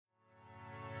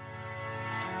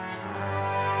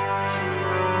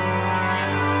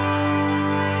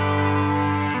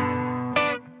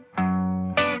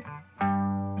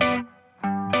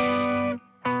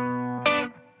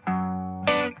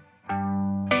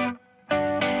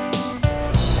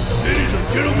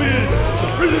gentlemen, the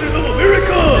President of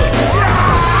America!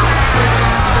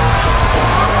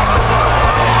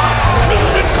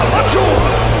 President Camacho!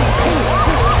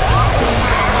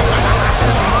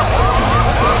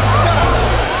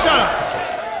 Shut up!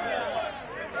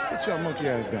 Sit your monkey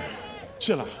ass down.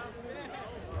 Chill out.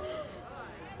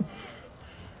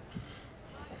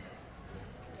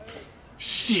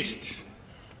 Shit.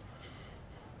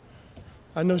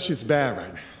 I know shit's bad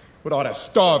right now, with all that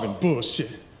starving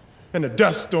bullshit. And the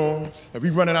dust storms, and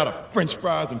we running out of French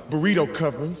fries and burrito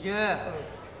coverings. Yeah.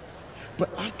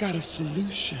 But I got a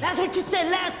solution. That's what you said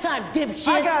last time, dipshit.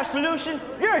 I got a solution.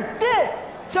 You're a dick.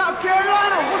 South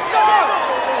Carolina, what's up?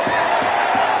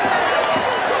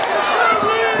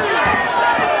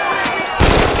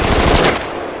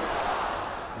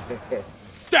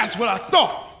 That's what I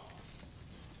thought.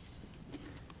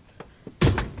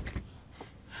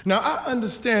 Now, I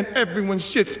understand everyone's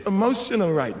shit's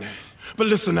emotional right now, but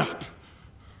listen up.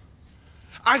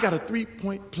 I got a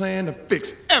 3-point plan to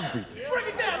fix everything. Break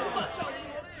it down,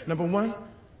 Number 1,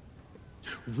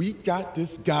 we got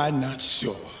this guy not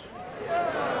sure.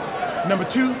 Number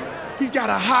 2, he's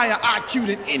got a higher IQ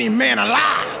than any man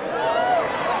alive.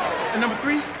 And number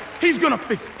 3, he's gonna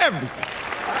fix everything.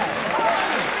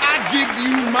 I give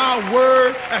you my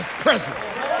word as president.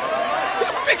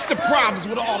 He'll fix the problems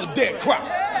with all the dead crops.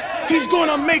 He's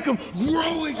gonna make them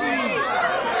grow again.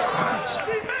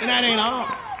 And that ain't all.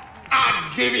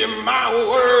 I give you my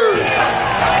word.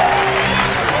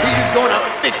 He's gonna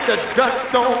fix the dust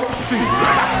storms too.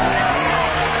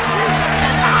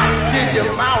 And I give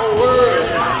you my word.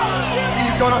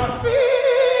 He's gonna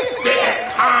fix the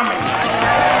economy.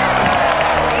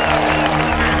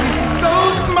 He's so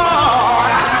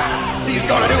smart. He's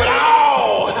gonna do it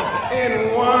all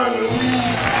in 1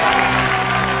 week.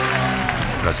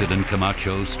 President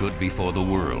Camacho stood before the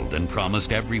world and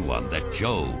promised everyone that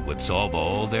Joe would solve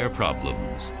all their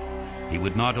problems. He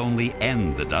would not only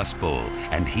end the Dust Bowl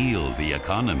and heal the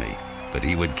economy, but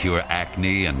he would cure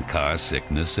acne and car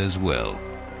sickness as well.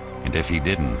 And if he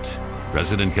didn't,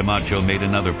 President Camacho made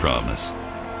another promise.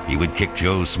 He would kick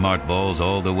Joe's smart balls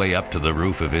all the way up to the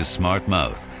roof of his smart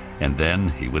mouth, and then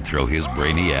he would throw his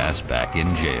brainy ass back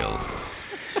in jail.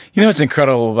 You know what's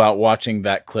incredible about watching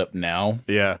that clip now?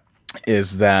 Yeah.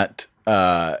 Is that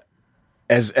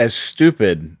as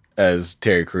stupid as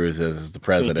Terry Crews is as the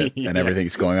president and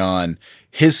everything's going on,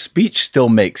 his speech still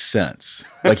makes sense.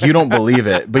 Like, you don't believe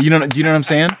it, but you know what I'm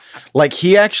saying? Like,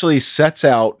 he actually sets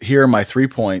out, here are my 3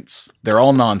 points. They're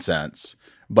all nonsense,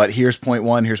 but here's point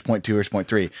 1, here's point 2, here's point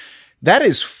 3. That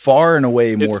is far and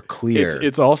away more clear.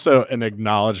 It's also an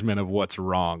acknowledgement of what's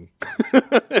wrong.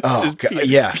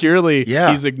 Purely,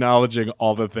 he's acknowledging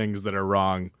all the things that are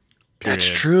wrong. Period. That's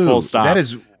true. Full stop. That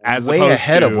is way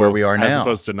ahead of where we are now. As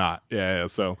opposed to not. Yeah.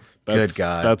 So that's, good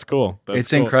God. That's cool.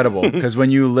 It's incredible because when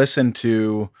you listen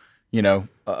to,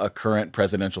 a current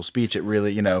presidential speech, it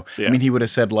really, I mean, he would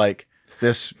have said like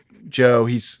this, Joe,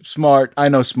 he's smart. I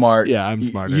know smart. Yeah, I'm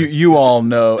smarter. You all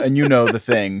know, and you know the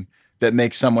thing that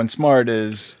makes someone smart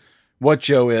is what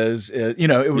Joe is, it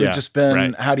would have just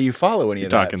been, how do you follow any of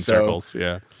that? Talking circles,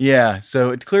 yeah. Yeah,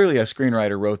 so clearly a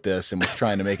screenwriter wrote this and was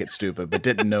trying to make it stupid, but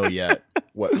didn't know yet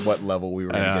what level we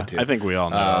were going to get to. I think we all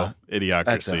know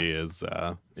Idiocracy is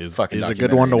a fucking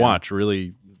good one to watch.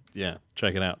 Really,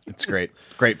 check it out. It's great.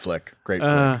 Great flick.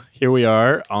 Here we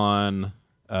are on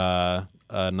a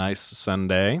nice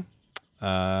Sunday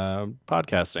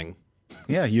podcasting.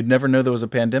 Yeah, you'd never know there was a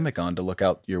pandemic on to look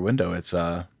out your window. It's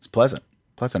pleasant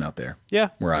out there. Yeah,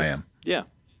 where I am. Yeah,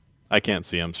 I can't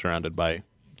see. I'm surrounded by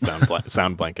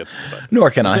sound blankets. But.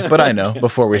 Nor can I, but I know.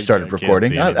 Before we started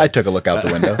recording, I took a look out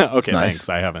the window. Okay, nice. Thanks.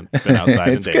 I haven't been outside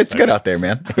in days. It's good out there,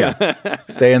 man. Yeah,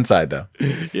 stay inside though.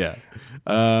 Yeah.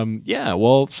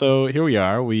 Well, so here we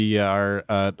are. We are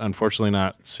unfortunately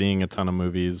not seeing a ton of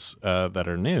movies that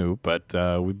are new,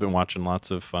 but we've been watching lots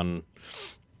of fun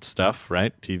stuff,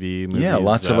 right? TV movies. Yeah,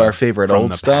 lots of our favorite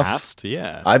old stuff. Past.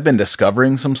 Yeah. I've been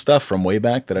discovering some stuff from way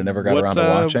back that I never got around to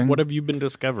watching. What have you been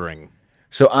discovering?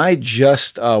 So I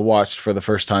just watched for the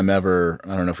first time ever,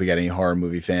 I don't know if we got any horror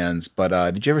movie fans, but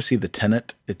did you ever see The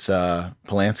Tenet? It's Roman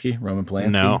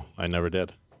Polanski. No, I never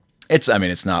did. It's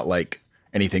not like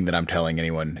anything that I'm telling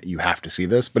anyone you have to see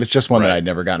this, but it's just one that I'd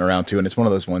never gotten around to, and it's one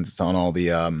of those ones that's on all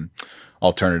the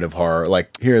alternative horror,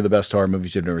 like here are the best horror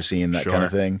movies you've never seen, that kind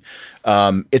of thing.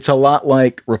 It's a lot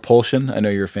like Repulsion. I know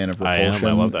you're a fan of Repulsion.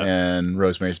 I love that. And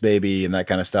Rosemary's Baby and that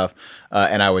kind of stuff.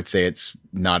 And I would say it's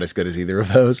not as good as either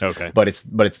of those. Okay. But it's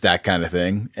that kind of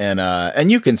thing.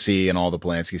 And you can see in all the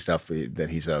Polanski stuff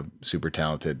that he's a super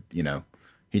talented,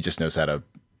 he just knows how to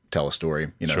tell a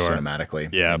story, Sure. cinematically,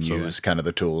 Yeah, and absolutely. use kind of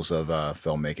the tools of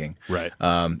filmmaking. Right.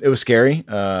 It was scary.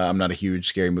 I'm not a huge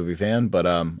scary movie fan, but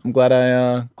I'm glad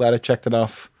I checked it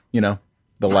off.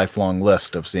 The lifelong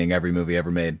list of seeing every movie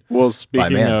ever made. Well,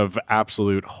 speaking man. of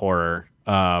absolute horror,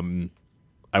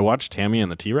 I watched Tammy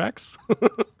and the T-Rex.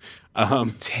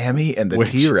 Tammy and the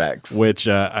T-Rex. Which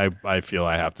I feel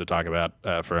I have to talk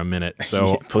about for a minute.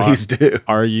 So Please do.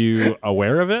 Are you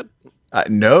aware of it?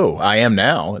 No, I am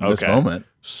now at this Okay. moment.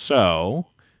 So,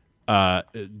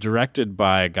 directed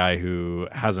by a guy who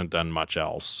hasn't done much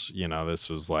else. This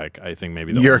was like, I think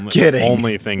maybe the You're kidding.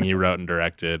 only thing he wrote and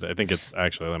directed. I think it's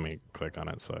actually, let me click on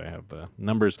it so I have the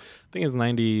numbers. I think it's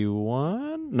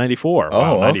 94. Oh,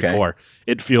 Wow, okay. 94.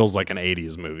 It feels like an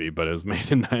 80s movie, but it was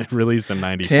released in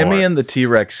 94. Tammy and the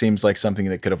T-Rex seems like something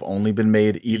that could have only been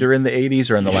made either in the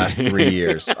 80s or in the last 3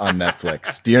 years on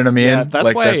Netflix. Do you know what I mean? Yeah,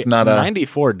 that's why that's not a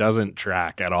 94 doesn't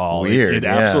track at all. Weird, It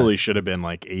yeah. absolutely should have been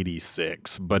like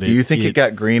 86. But Do you think it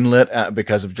got greenlit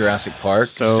because of Jurassic Park?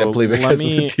 So simply because let of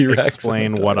me the T-Rex?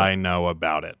 explain what I know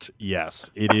about it. Yes,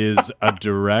 it is a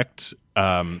direct.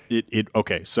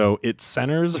 Okay, so it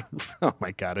centers. Oh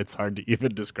my god, it's hard to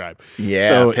even describe. Yeah,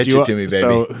 so pitch it to me, baby.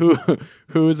 So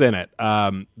who's in it?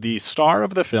 The star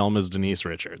of the film is Denise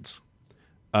Richards.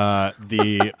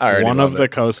 The already one love of the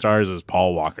it. co-stars is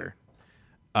Paul Walker.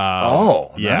 Yeah.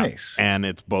 Nice. And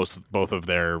it's both of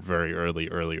their very early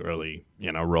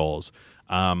roles.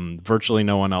 Virtually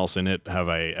no one else in it have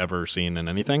I ever seen in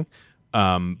anything.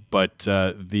 But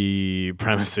the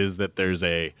premise is that there's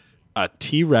a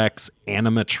T-Rex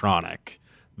animatronic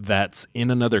that's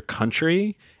in another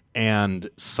country, and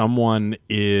someone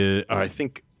is, or I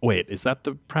think, wait, is that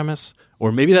the premise?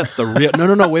 Or maybe that's the real,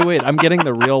 no, wait, I'm getting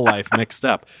the real life mixed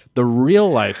up. The real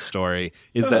life story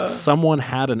is that someone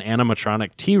had an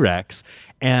animatronic T-Rex,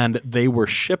 and they were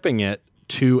shipping it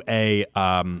to a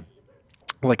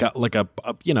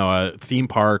theme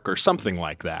park or something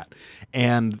like that.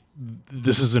 And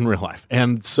this is in real life.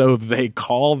 And so they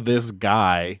call this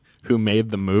guy who made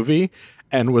the movie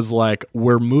and was like,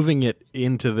 we're moving it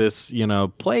into this,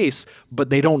 place, but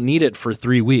they don't need it for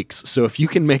 3 weeks. So if you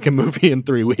can make a movie in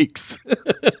 3 weeks,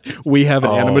 we have an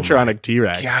animatronic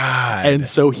T-Rex. God. And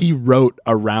so he wrote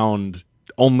around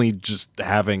only just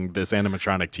having this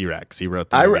animatronic T-Rex. He wrote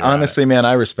the movie about Honestly, man,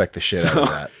 I respect the shit out of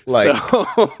that.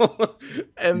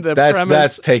 And the that's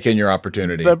premise, taking your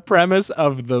opportunity. the premise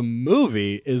of the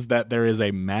movie is that there is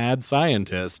a mad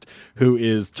scientist who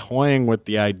is toying with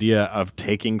the idea of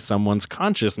taking someone's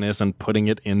consciousness and putting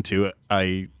it into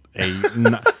a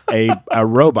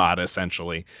robot,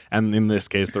 essentially. And in this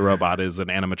case, the robot is an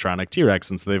animatronic T-Rex.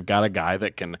 And so they've got a guy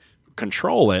that can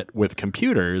control it with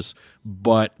computers,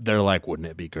 but they're like, wouldn't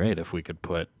it be great if we could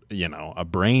put a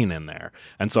brain in there?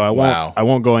 And so I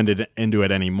won't go into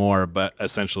it anymore, but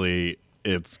essentially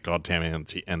it's called Tammy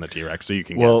and the T-Rex, so you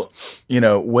can guess.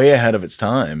 Way ahead of its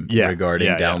time Yeah, regarding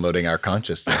yeah. downloading our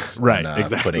conscious, Right, and,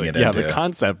 exactly. putting it Yeah, into the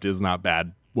concept is not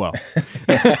bad. Well,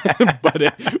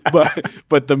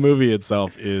 but the movie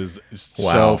itself is so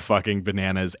Wow. fucking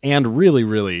bananas and really,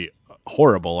 really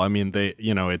horrible. I mean,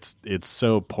 it's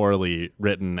so poorly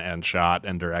written and shot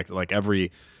and directed. Like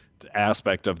every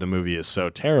aspect of the movie is so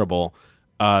terrible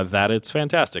that it's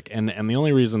fantastic. And the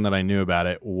only reason that I knew about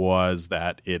it was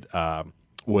that it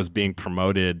was being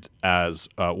promoted as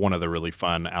one of the really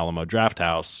fun Alamo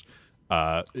Drafthouse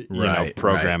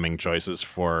programming choices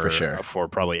for sure. For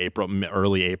probably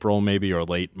early April maybe, or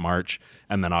late March.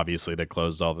 And then obviously they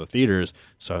closed all the theaters.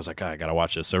 So I was like, I got to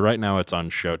watch this. So right now it's on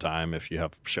Showtime. If you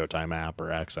have Showtime app or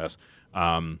access,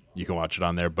 you can watch it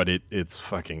on there, but it's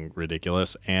fucking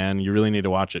ridiculous. And you really need to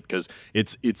watch it because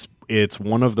it's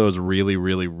one of those really,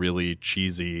 really, really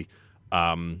cheesy,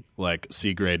 like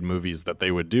C-grade movies that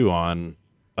they would do on,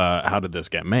 How Did This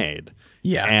Get Made?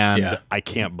 Yeah, And yeah. I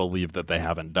can't believe that they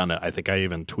haven't done it. I think I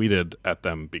even tweeted at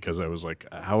them because I was like,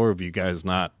 how have you guys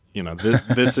not,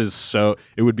 this is so,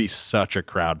 it would be such a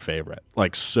crowd favorite,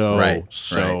 like so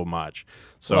much.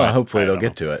 So Well, hopefully they'll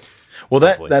get to it. Well,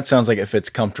 that sounds like it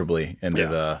fits comfortably into Yeah.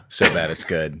 the so bad it's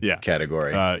good Yeah.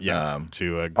 category.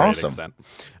 To a great awesome. extent.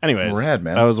 Anyways, Rad,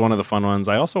 man. that was one of the fun ones.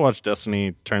 I also watched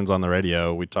Destiny Turns on the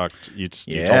Radio. We talked. You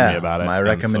told Yeah, me about it. my and so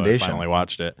recommendation. I finally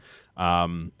watched it.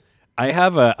 I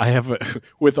have a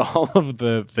with all of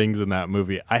the things in that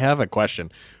movie. I have a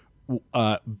question.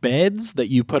 Beds that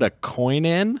you put a coin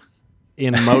in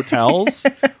motels.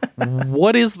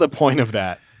 What is the point of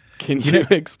that? Can you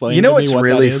explain? You know to me what's what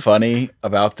really that is? funny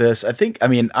about this?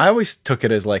 I always took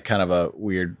it as like kind of a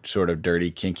weird, sort of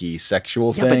dirty, kinky,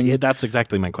 sexual Yeah, thing. but that's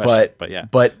exactly my question. But yeah,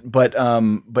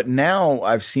 but now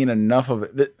I've seen enough of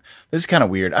it. This is kind of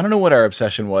weird. I don't know what our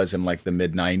obsession was in like the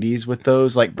mid '90s with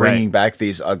those, like bringing back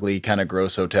these ugly, kind of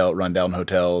gross rundown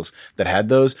hotels that had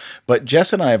those. But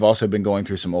Jess and I have also been going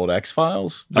through some old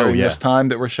X-Files during this time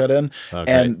that we're shut in,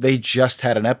 and they just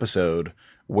had an episode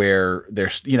where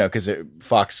there's, because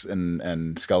Fox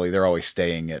and Scully, they're always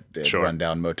staying at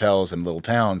rundown motels in little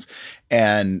towns,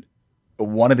 and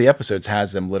one of the episodes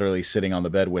has them literally sitting on the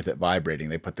bed with it vibrating.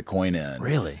 They put the coin in.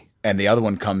 Really? And the other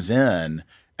one comes in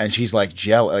and she's like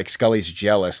Scully's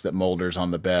jealous that Mulder's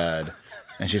on the bed.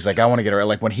 And she's like, I want to get her.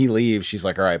 Like when he leaves, she's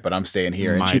like, all right, but I'm staying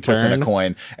here. And she puts in a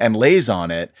coin and lays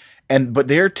on it. But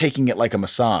they're taking it like a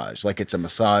massage, like it's a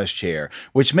massage chair,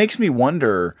 which makes me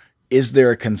wonder, is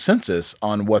there a consensus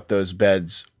on what those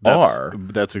beds are?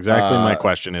 That's exactly my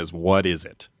question is, what is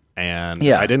it? And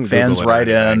yeah, I didn't fans Google it or write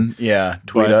anything. in. Yeah.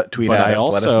 Tweet But at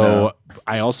us. Let us know.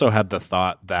 I also had the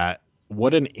thought that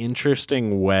what an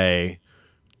interesting way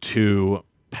to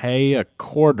pay a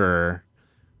quarter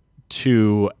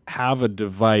to have a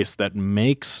device that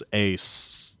makes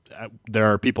there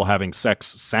are people having sex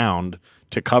sound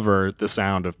to cover the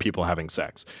sound of people having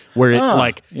sex, where it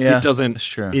doesn't. That's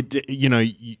true.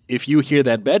 If you hear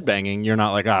that bed banging, you're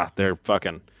not like, they're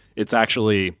fucking. It's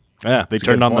actually, they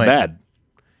turned on the point. bed.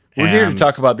 We're here to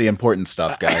talk about the important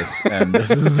stuff, guys, and this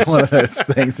is one of those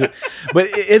things.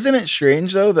 But isn't it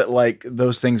strange though that like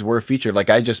those things were featured? Like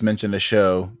I just mentioned a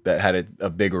show that had a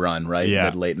big run, right? Yeah.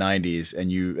 Mid late '90s,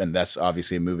 and that's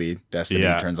obviously a movie. Destiny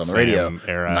turns on the same radio.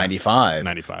 Era, 95.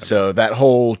 95. So that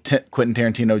whole Quentin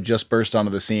Tarantino just burst onto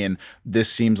the scene.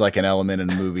 This seems like an element in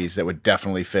movies that would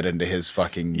definitely fit into his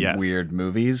fucking weird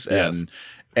movies. Yes.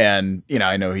 And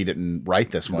I know he didn't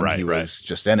write this one. He was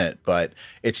just in it, but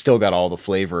it's still got all the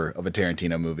flavor of a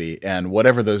Tarantino movie. And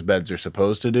whatever those beds are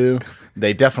supposed to do,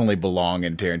 they definitely belong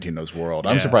in Tarantino's world.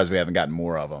 I'm surprised we haven't gotten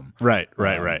more of them. Right.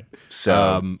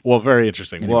 So, well, very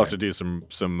interesting. Anyway. We'll have to do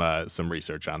some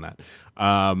research on that.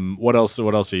 What else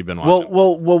have you been watching?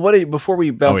 Well, before we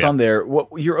bounce on there, what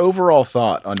your overall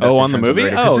thought on Destiny on the Turns movie?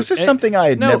 Because this is something I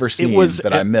had never seen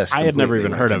that I missed. I had never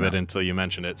even completely heard when of came it out. until you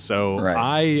mentioned it. So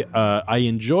I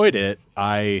enjoyed it.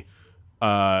 I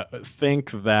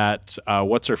think that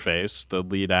what's her face, the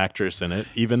lead actress in it,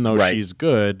 even though she's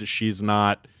good, she's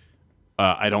not.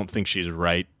 I don't think she's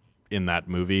right in that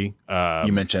movie.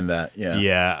 You mentioned that, yeah.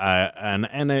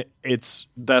 Yeah,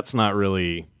 that's not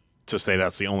really to say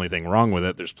that's the only thing wrong with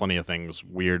it. There's plenty of things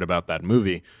weird about that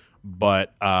movie,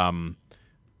 but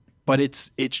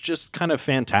it's just kind of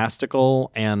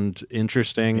fantastical and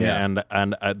interesting, and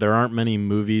there aren't many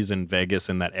movies in Vegas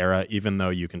in that era, even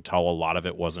though you can tell a lot of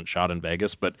it wasn't shot in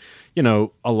Vegas, but a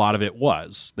lot of it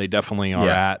was. They definitely are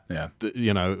at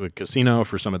the casino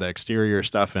for some of the exterior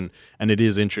stuff, and it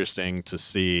is interesting to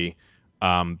see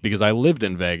because I lived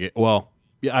in Vegas. Well,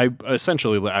 yeah, I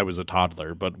was a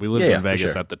toddler, but we lived in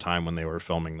Vegas at the time when they were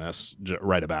filming this,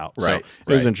 right about. So it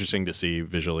was interesting to see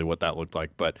visually what that looked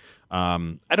like. But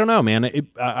I don't know, man.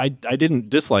 I didn't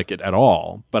dislike it at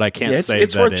all, but I can't say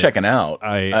it's that worth checking out.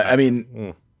 I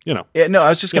mean, I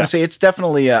was just gonna say it's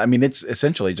definitely. It's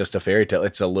essentially just a fairy tale.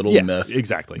 It's a little myth,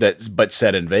 exactly. But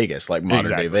set in Vegas, like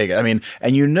modern day Vegas. I mean,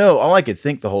 and all I could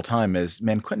think the whole time is,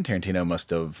 man, Quentin Tarantino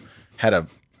must have had a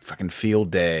fucking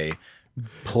field day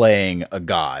playing a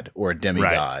god or a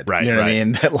demigod, right, you know what I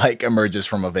mean? That like emerges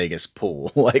from a Vegas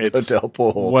pool, like hotel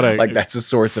pool. Like that's the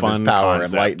source of his power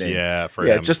concept, and lightning.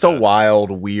 him just a wild,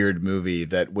 weird movie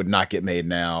that would not get made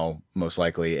now, most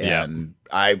likely. And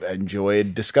I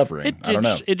enjoyed discovering. I don't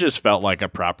know. It just felt like a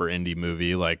proper indie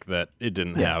movie, like that. It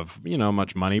didn't have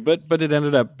much money, but it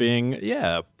ended up being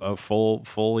a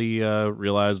fully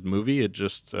realized movie. It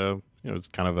just. It's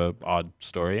kind of an odd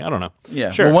story. I don't know.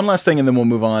 Yeah. Sure. Well, one last thing, and then we'll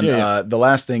move on. The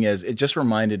last thing is, it just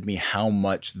reminded me how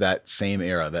much that same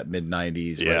era, that mid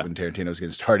 '90s, right when Tarantino was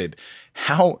getting started,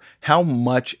 how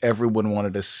much everyone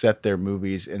wanted to set their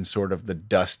movies in sort of the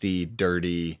dusty,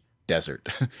 dirty desert.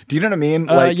 Do you know what I mean?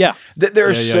 There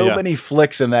are so many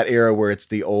flicks in that era where it's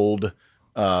the old.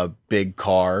 Big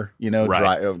car,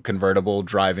 convertible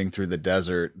driving through the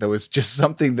desert. There was just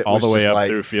something that all was the way just up like,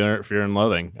 through Fear and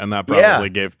Loathing, and that probably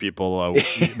gave people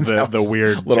the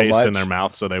weird taste in their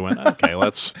mouth. So they went, okay,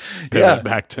 let's pivot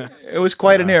back to. It was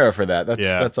quite an era for that.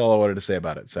 That's all I wanted to say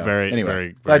about it. So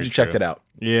anyway, glad you checked it out.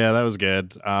 Yeah, that was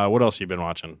good. What else you been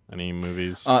watching? Any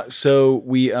movies? So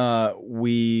we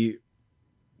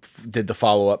did the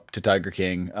follow up to Tiger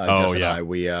King. Jess and I,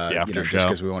 we after just show.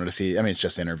 because we wanted to see. I mean, it's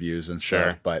just interviews and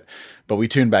Sure. stuff, but we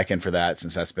tuned back in for that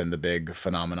since that's been the big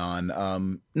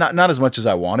phenomenon. Not as much as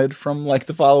I wanted from like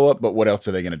the follow up, but what else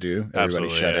are they going to do? Everybody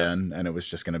Absolutely, shut in, and it was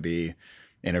just going to be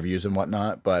interviews and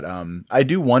whatnot. But I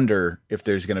do wonder if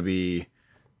there's going to be,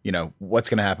 what's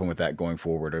going to happen with that going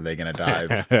forward. Are they going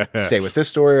to stay with this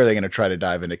story? Or are they going to try to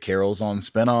dive into Carol's own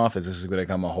spinoff? Is this going to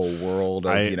become a whole world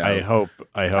of, I hope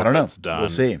I don't know. it's done. We'll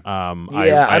see.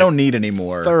 I don't need any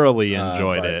more. Thoroughly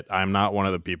enjoyed it. I'm not one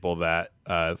of the people that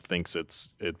thinks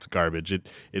it's garbage.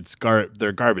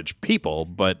 They're garbage people,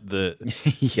 but the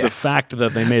fact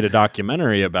that they made a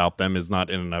documentary about them is not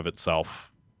in and of itself.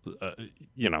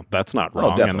 That's not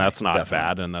wrong, and that's not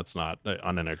bad, and that's not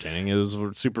unentertaining. It was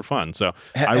super fun. So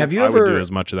I would do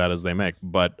as much of that as they make,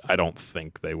 but I don't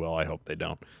think they will. I hope they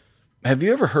don't. Have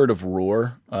you ever heard of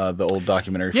Roar, the old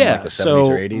documentary from like the 70s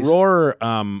or 80s? Roar,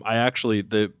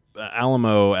 the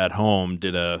Alamo at Home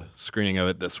did a screening of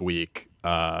it this week,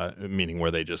 meaning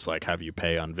where they just like have you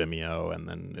pay on Vimeo, and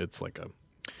then it's like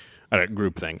a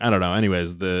group thing. I don't know.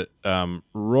 Anyways, the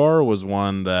Roar was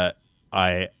one that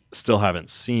I still haven't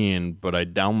seen, but I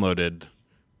downloaded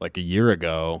like a year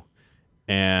ago,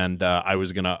 and I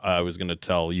was gonna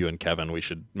tell you and Kevin we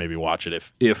should maybe watch it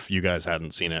if you guys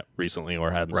hadn't seen it recently or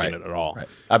hadn't seen it at all. Right.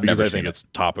 I've never seen think it's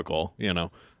topical,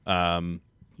 Right.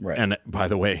 And by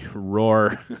the way,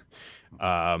 Roar.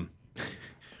 I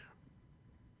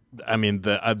mean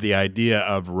the idea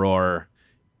of Roar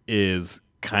is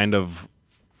kind of,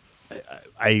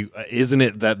 isn't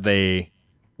it that they.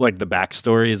 Like the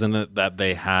backstory, isn't it that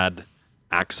they had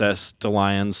access to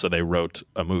lions, so they wrote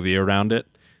a movie around it?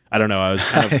 I don't know. I was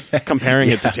kind of comparing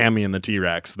it to Tammy and the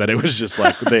T-Rex, that it was just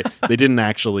like they didn't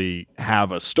actually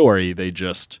have a story. They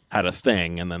just had a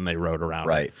thing, and then they wrote around it.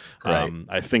 Right.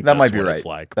 I think that that's might be what right. It's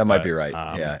like. That might be right.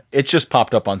 Yeah. It just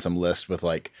popped up on some list with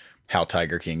like how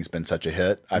Tiger King's been such a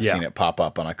hit. I've seen it pop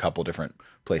up on a couple different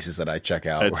places that I check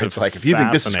out. It's like, if you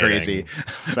think this is crazy,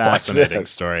 fascinating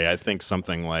story. I think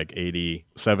something like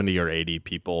 70 or 80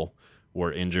 people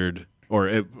were injured,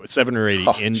 or 7 or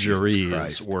 80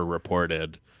 injuries were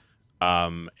reported.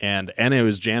 And it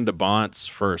was Jan de Bont's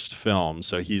first film,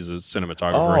 so he's a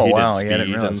cinematographer. He did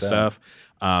Speed and stuff.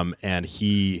 And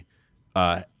he,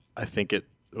 I think it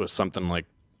was something like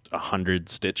 100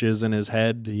 stitches in his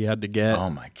head he had to get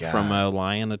from a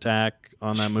lion attack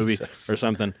on that movie or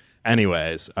something.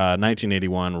 Anyways,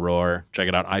 1981 Roar. Check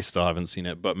it out. I still haven't seen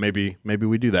it, but maybe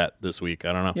we do that this week.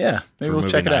 I don't know. Yeah, maybe we'll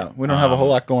check it out. We don't have a whole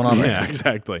lot going on right now.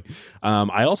 Exactly.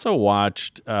 I also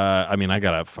watched, I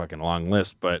got a fucking long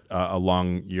list, but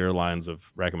along your lines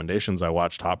of recommendations, I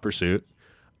watched Hot Pursuit.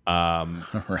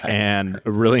 And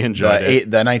really enjoyed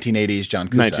it. The 1980s John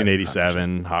Cusack.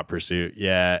 1987 Hot Pursuit.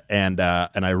 Yeah. And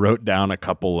I wrote down a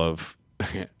couple of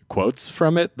quotes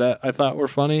from it that I thought were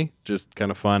funny, just kind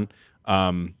of fun.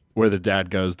 Where the dad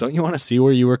goes, "Don't you want to see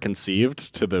where you were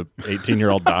conceived?" to the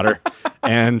 18-year-old daughter,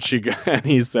 and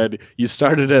he said, "You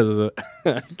started as a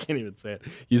I can't even say it.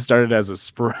 You started as a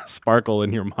sparkle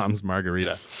in your mom's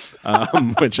margarita,"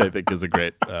 which I think is a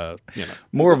great,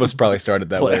 More of us probably started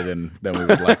that way than we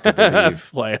would like to believe.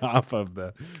 Play off of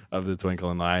the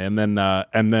twinkle in the eye, and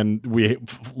then we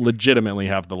legitimately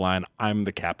have the line, "I'm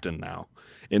the captain now."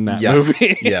 In that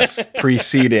movie. Yes,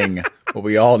 preceding what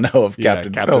we all know of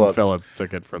Captain Phillips. Phillips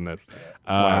took it from this.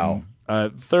 Wow.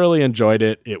 Thoroughly enjoyed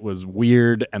it. It was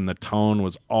weird, and the tone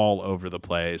was all over the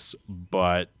place.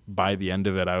 But by the end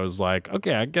of it, I was like,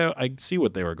 okay, I see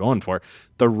what they were going for.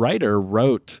 The writer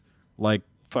wrote like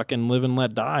fucking Live and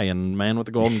Let Die and Man with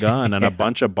a Golden Gun and a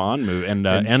bunch of Bond movies and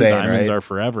Diamonds Are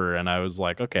Forever. And I was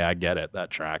like, okay, I get it. That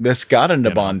tracks. This got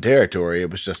into Bond territory.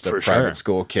 It was just a private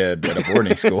school kid at a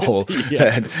boarding school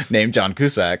named John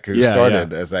Cusack who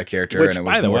started as that character. Which, and it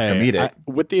was more comedic.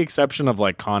 With the exception of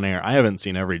like Con Air, I haven't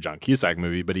seen every John Cusack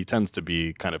movie, but he tends to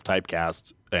be kind of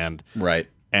typecast and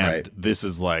this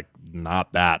is like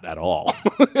not that at all.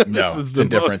 This is the a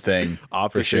different thing.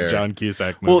 Opposite John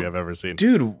Cusack movie I've ever seen.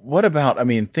 Dude, what about? I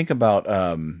mean, think about.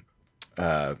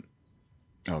 Oh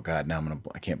God, now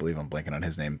I can't believe I'm blanking on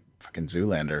his name. Fucking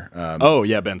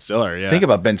Zoolander. Ben Stiller. Yeah, think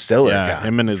about Ben Stiller. Yeah, God,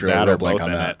 him and his dad are both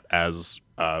in that. it as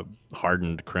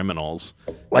hardened criminals.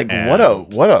 Like what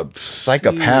a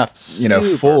psychopath,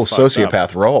 full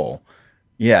sociopath role.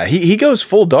 Yeah, he goes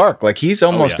full dark. Like he's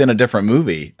almost in a different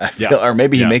movie. I feel, or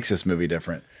maybe he makes this movie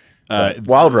different.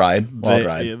 Wild Ride.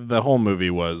 The whole movie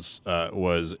was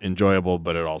enjoyable,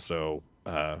 but it also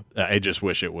I just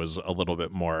wish it was a little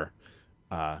bit more.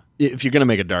 If you're gonna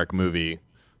make a dark movie,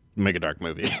 make a dark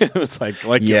movie. It was like you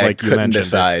couldn't mentioned,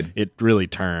 decide. it really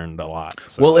turned a lot.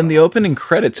 So, Well, in the opening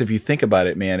credits, if you think about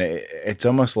it, man, it's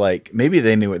almost like maybe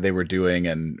they knew what they were doing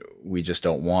and we just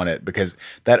don't want it, because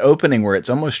that opening where it's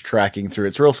almost tracking through,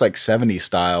 it's real like 70s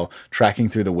style, tracking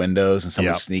through the windows and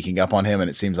someone's sneaking up on him,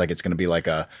 and it seems like it's going to be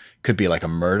could be like a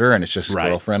murder, and it's just his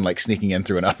girlfriend like sneaking in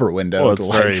through an upper window. Well, it's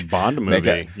very Bond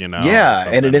movie, Yeah,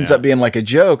 and it ends up being like a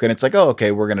joke, and it's like, oh,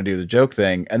 okay, we're going to do the joke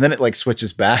thing, and then it like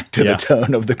switches back to the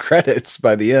tone of the credits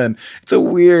by the end. It's a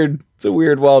weird,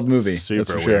 wild movie.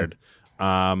 Super weird.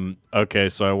 Okay,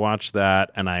 so I watched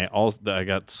that, and I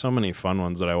got so many fun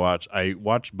ones that I watched. I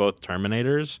watched both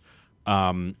Terminators.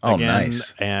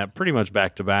 Nice. And pretty much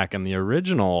back to back. And the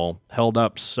original held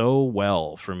up so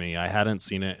well for me. I hadn't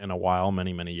seen it in a while,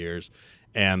 many, many years.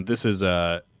 And this is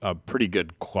a pretty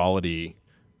good quality,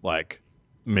 like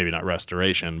maybe not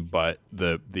restoration, but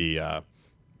the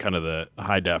kind of the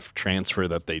high def transfer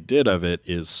that they did of it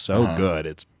is so good.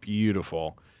 It's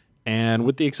beautiful. And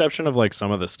with the exception of like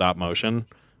some of the stop motion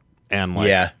and like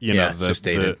the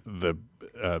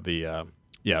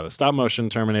stop motion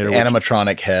Terminator, the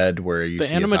animatronic head where you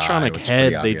see animatronic his eye,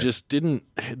 head, they just didn't,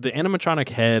 the animatronic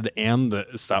head and the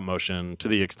stop motion, to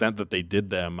the extent that they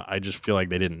did them, I just feel like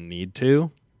they didn't need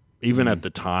to, even at the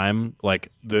time.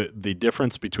 Like the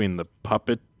difference between the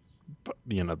puppet,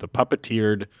 the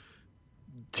puppeteered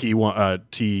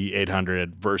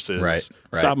T800 versus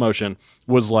stop motion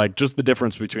was like just the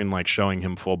difference between like showing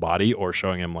him full body or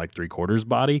showing him like 3/4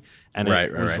 body, and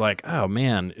it was like, oh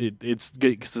man, it's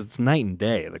good because it's night and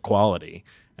day, the quality,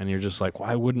 and you're just like,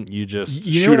 why wouldn't you just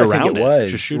shoot around it?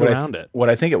 Just shoot around it. What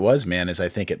I think it was, man, is I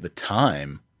think at the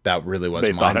time that really was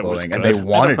mind-blowing, and they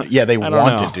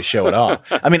wanted to show it off.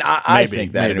 I mean, I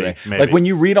think that anyway. Like when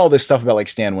you read all this stuff about like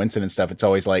Stan Winston and stuff, it's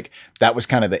always like that was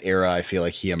kind of the era I feel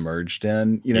like he emerged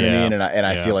in. You know what I mean? And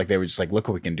I feel like they were just like, look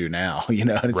what we can do now. And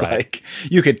it's like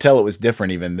you could tell it was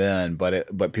different even then,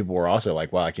 but people were also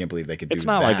like, wow, I can't believe they could do that. It's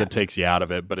not like it takes you out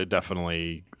of it, but it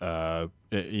definitely.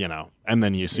 And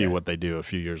then you see what they do a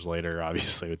few years later,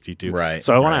 obviously with T2. Right.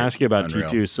 So I want to ask you about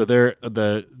T2. So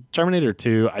the Terminator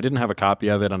 2, I didn't have a copy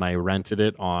of it, and I rented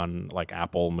it on like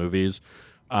Apple Movies.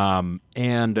 And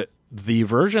the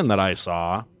version that I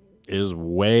saw is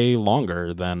way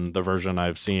longer than the version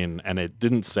I've seen, and it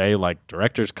didn't say like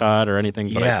director's cut or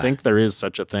anything, but I think there is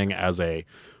such a thing as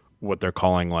what they're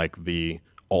calling like the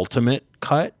ultimate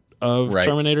cut of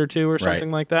Terminator 2 or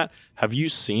something like that. Have you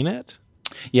seen it?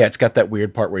 Yeah, it's got that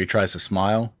weird part where he tries to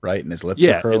smile, right? And his lips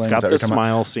are curling. It's got the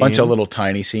smile scene. Bunch of little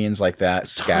tiny scenes like that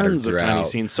scattered throughout. Tons of tiny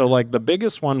scenes. So like the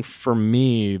biggest one for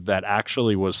me that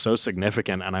actually was so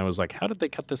significant, and I was like, how did they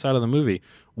cut this out of the movie,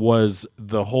 was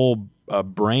the whole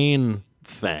brain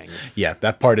thing. Yeah,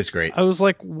 that part is great. I was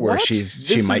like, what? Where she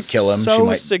might kill him. So she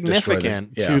might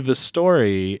significant to the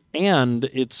story, and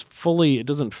it's fully, it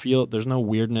doesn't feel, there's no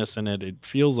weirdness in it. It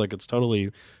feels like it's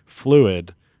totally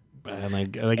fluid. And I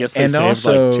guess they saved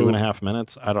also, like 2.5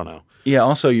 minutes. I don't know. Yeah.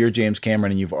 Also, you're James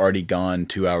Cameron, and you've already gone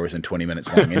 2 hours and 20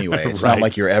 minutes long anyway. It's not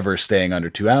like you're ever staying under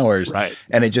 2 hours. Right.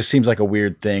 And it just seems like a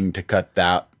weird thing to cut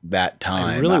that time.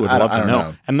 I really would love to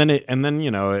know. And then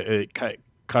it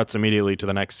cuts immediately to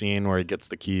the next scene where he gets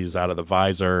the keys out of the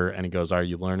visor, and he goes, "Are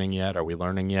you learning yet? Are we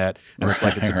learning yet?" And it's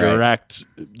like it's a direct,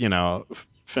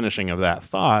 finishing of that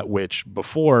thought. Which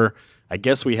before, I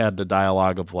guess we had the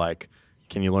dialogue of like,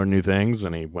 can you learn new things?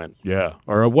 And he went, yeah,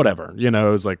 or whatever. It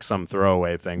was like some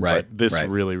throwaway thing. Right, but this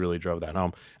really, really drove that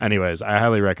home. Anyways, I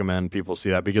highly recommend people see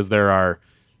that, because there are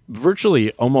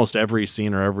virtually almost every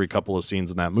scene or every couple of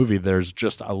scenes in that movie, there's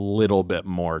just a little bit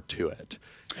more to it.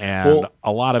 And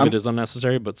a lot of it is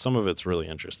unnecessary, but some of it's really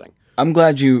interesting. I'm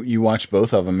glad you watched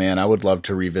both of them, man. I would love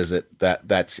to revisit that.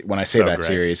 That's when I say So that great.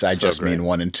 series, I So just great. mean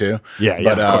 1 and 2. Yeah,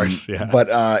 but, of course. Yeah.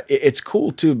 But it's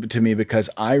cool too to me, because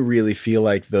I really feel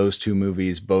like those two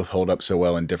movies both hold up so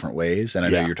well in different ways. And I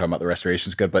know you're talking about the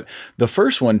restoration's good, but the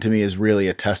first one to me is really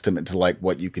a testament to like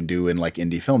what you can do in like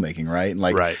indie filmmaking, right? And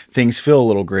like things feel a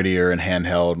little grittier and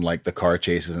handheld, and like the car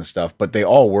chases and stuff, but they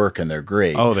all work and they're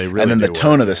great. Oh, they really. And then do the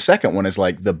tone work. of the second one is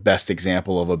like the best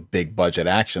example of a big budget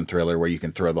action thriller where you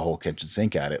can throw the whole kitchen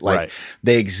sink at it. Like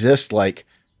they exist like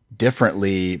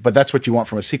differently, but that's what you want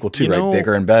from a sequel too, right?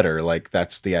 Bigger and better. Like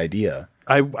that's the idea.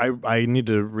 I need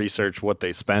to research what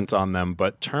they spent on them,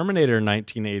 but Terminator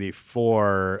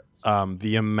 1984,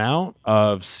 the amount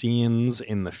of scenes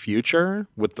in the future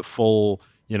with the full,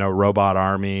 robot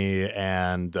army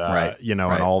and and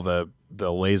all the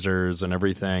lasers and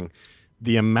everything,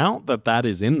 the amount that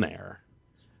is in there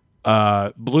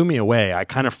blew me away. I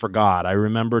kind of forgot. I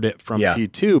remembered it from Yeah.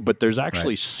 T2, but there's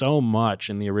actually so much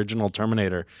in the original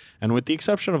Terminator, and with the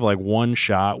exception of like one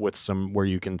shot with some where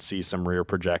you can see some rear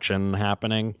projection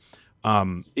happening,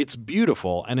 it's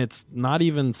beautiful, and it's not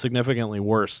even significantly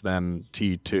worse than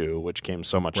T2, which came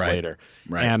so much later.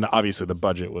 Right. And obviously the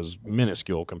budget was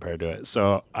minuscule compared to it.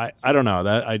 So I don't know,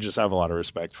 that I just have a lot of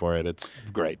respect for it. It's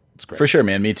great. It's great. For sure,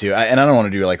 man. Me too. And I don't want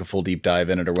to do like a full deep dive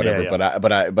in it or whatever, Yeah.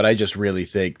 but I just really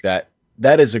think that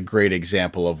is a great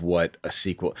example of what a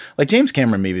sequel, like James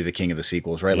Cameron may be the king of the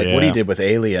sequels, right? Like what he Yeah. did with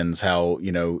Aliens, how,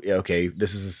 okay,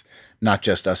 this is not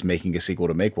just us making a sequel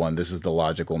to make one. This is the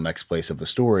logical next place of the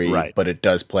story, Right. but it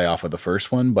does play off of the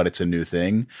first one, but it's a new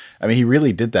thing. I mean, he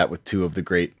really did that with two of the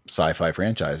great sci-fi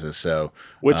franchises. So,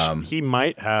 Which he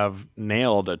might have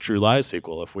nailed a True Lies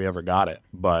sequel if we ever got it,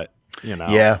 but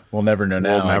yeah, we'll never know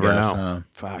now. We'll never I guess. know.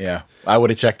 Fuck. Yeah, I would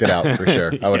have checked it out for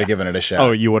sure. I would have given it a shot.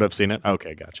 Oh, you would have seen it?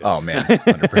 Okay, gotcha. Oh man,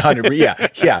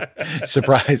 100%. Yeah.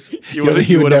 Surprise! You would have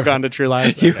never gone to True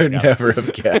Lies? You Okay, would got it. never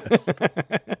have guessed.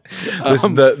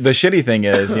 The shitty thing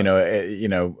is,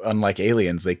 unlike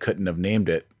Aliens, they couldn't have named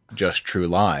it just True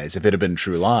Lies. If it had been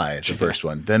True Lies, the first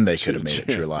one, then they could have made it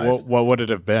True Lies. What would it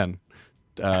have been?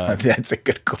 That's a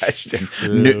good question.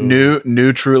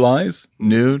 New True Lies,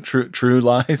 new True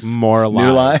Lies, More lies.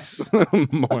 new lies,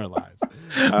 More lies.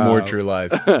 more True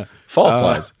Lies, false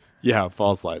lies. Yeah,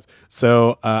 false lies.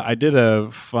 So I did a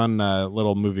fun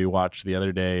little movie watch the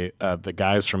other day. The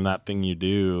guys from That Thing You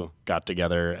Do got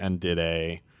together and did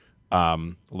a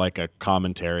like a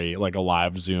commentary, like a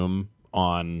live Zoom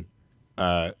on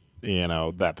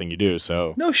That Thing You Do.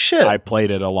 So No shit. I played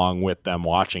it along with them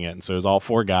watching it, and so it was all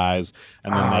four guys.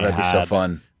 And then that'd be so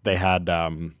fun. They had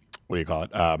what do you call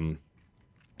it?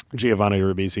 Giovanni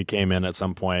Ribisi came in at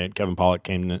some point. Kevin Pollak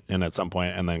came in at some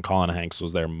point, and then Colin Hanks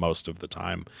was there most of the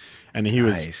time. And he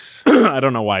Nice. was, I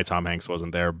don't know why Tom Hanks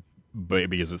wasn't there, but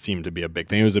because it seemed to be a big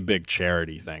thing. It was a big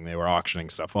charity thing. They were auctioning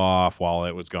stuff off while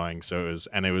it was going. So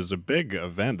it was a big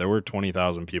event. There were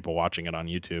 20,000 people watching it on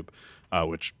YouTube,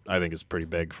 which I think is pretty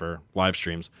big for live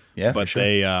streams. Yeah, but for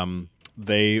sure.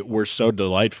 they were so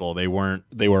delightful. They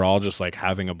were all just like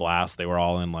having a blast. They were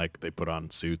all in like, they put on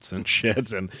suits and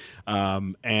shit,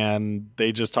 and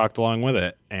they just talked along with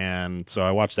it. And so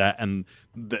I watched that, and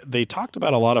they talked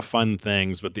about a lot of fun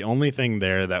things, but the only thing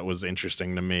there that was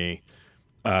interesting to me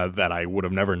that I would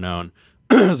have never known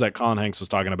is that Colin Hanks was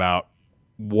talking about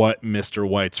what Mr.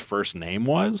 White's first name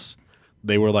was.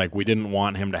 They were like, we didn't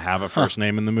want him to have a first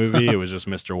name in the movie. It was just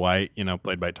Mr. White,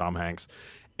 played by Tom Hanks.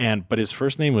 But his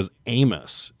first name was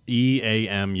Amos,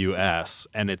 Eamus,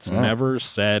 and it's never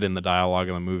said in the dialogue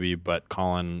of the movie, but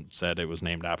Colin said it was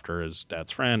named after his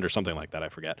dad's friend or something like that. I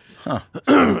forget.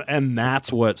 And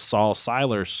that's what Saul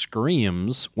Seiler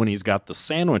screams when he's got the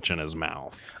sandwich in his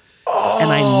mouth.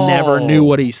 And I never knew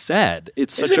what he said.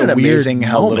 It's such Isn't a it weird amazing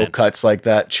how little moment. cuts like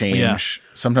that change? Yeah.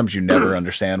 Sometimes you never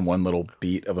understand one little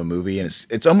beat of a movie, and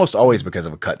it's almost always because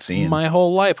of a cut scene. My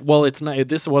whole life. Well, it's not.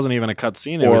 This wasn't even a cut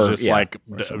scene. It was just like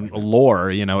lore.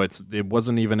 It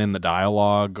wasn't even in the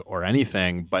dialogue or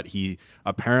anything. But he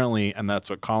apparently, and that's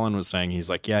what Colin was saying. He's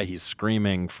like, yeah, he's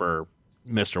screaming for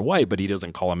Mr. White, but he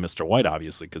doesn't call him Mr. White,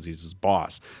 obviously, because he's his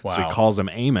boss. So Wow. he calls him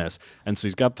Amos, and so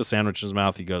he's got the sandwich in his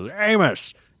mouth. He goes,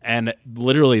 Amos. And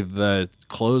literally the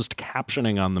closed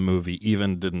captioning on the movie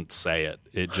even didn't say it.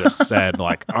 It just said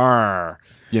like, "Arr,"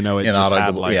 it just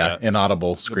had like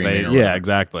inaudible screaming. or yeah, whatever.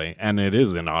 exactly. And it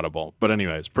is inaudible. But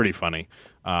anyway, it's pretty funny.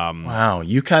 Wow,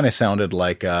 you kind of sounded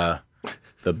like the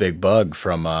big bug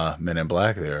from Men in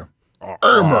Black there.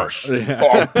 Amos,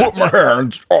 I'll put my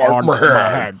hands on my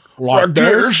head like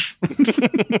this.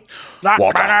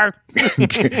 Water.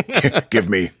 Give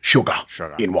me sugar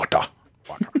in water.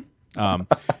 Well,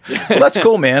 that's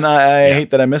cool, man. I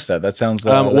hate that I missed that. That sounds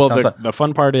The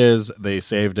fun part is they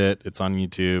saved it. It's on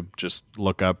YouTube. Just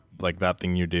look up like That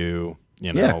Thing You Do.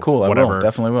 Yeah, cool. I will. Whatever,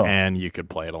 Definitely will. And you could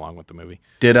play it along with the movie.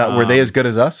 Did were they as good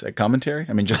as us at commentary?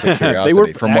 I mean, just a curiosity. They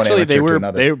were from one amateur to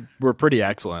another. They were pretty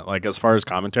excellent. Like as far as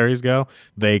commentaries go,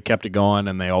 they kept it going,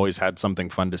 and they always had something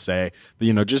fun to say.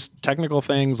 Just technical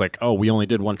things like, oh, we only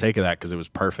did one take of that because it was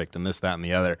perfect, and this, that, and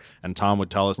the other. And Tom would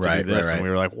tell us to do this, and we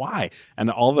were like, why? And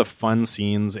all the fun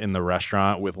scenes in the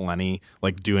restaurant with Lenny,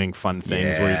 like doing fun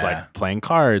things where he's like playing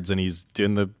cards and he's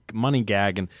doing the money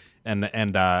gag and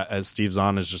as Steve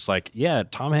Zahn is just like, yeah,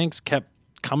 Tom Hanks kept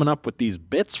coming up with these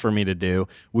bits for me to do.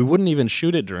 We wouldn't even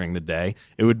shoot it during the day.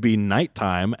 It would be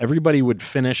nighttime. Everybody would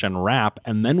finish and wrap,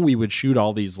 and then we would shoot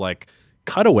all these like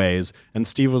cutaways. And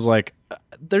Steve was like,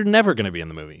 they're never going to be in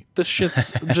the movie. This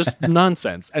shit's just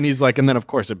nonsense. And he's like, and then of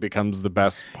course it becomes the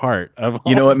best part of all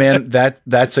You know what, man? it.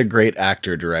 That's a great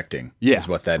actor directing. Yeah. Is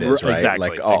what that is, right? Exactly,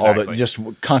 Like all the exactly.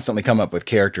 just constantly come up with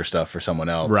character stuff for someone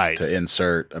else Right. to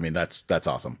insert. I mean, that's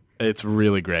awesome. It's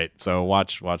really great. So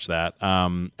watch that.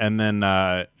 And then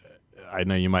I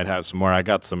know you might have some more. I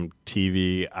got some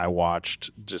TV I watched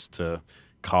just to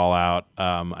call out.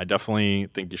 I definitely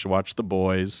think you should watch The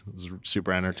Boys. It was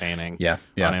super entertaining. Yeah.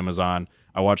 On Amazon.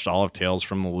 I watched all of Tales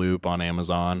from the Loop on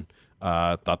Amazon.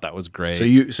 Thought that was great. So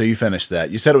you finished that.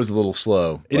 You said it was a little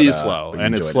slow. It but, is slow, but you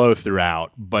and it's enjoyed slow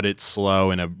throughout, but it's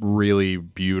slow in a really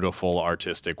beautiful,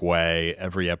 artistic way.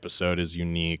 Every episode is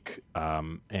unique,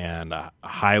 and I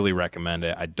highly recommend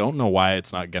it. I don't know why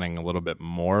it's not getting a little bit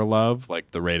more love.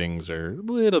 Like, the ratings are a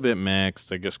little bit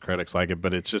mixed. I guess critics like it,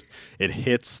 but it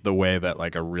hits the way that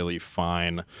like a really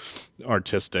fine,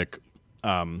 artistic,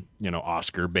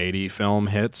 Oscar baity film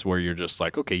hits, where you're just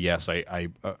like, okay, yes, I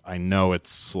know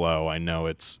it's slow. I know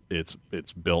it's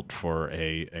built for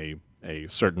a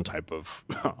certain type of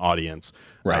audience.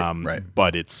 Right, right.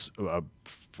 But it's a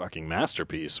fucking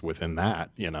masterpiece within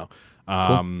that,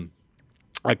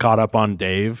 I caught up on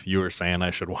Dave. You were saying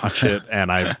I should watch it,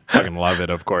 and I fucking love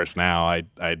it. Of course, now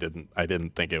I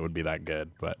didn't think it would be that good,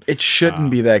 but It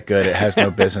shouldn't be that good. It has no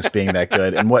business being that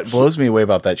good. And what blows me away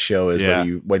about that show is Yeah.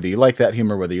 whether you like that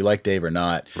humor, whether you like Dave or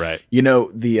not. Right.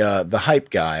 The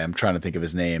hype guy. I'm trying to think of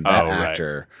his name. That right.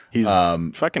 actor. he's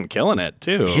fucking killing it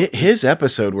too. His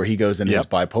episode where he goes into his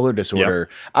Yep. bipolar disorder.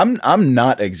 I'm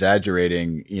not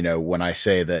exaggerating. When I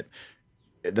say that.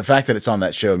 The fact that it's on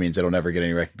that show means it'll never get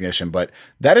any recognition, but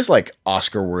that is like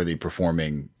Oscar-worthy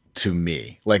performing to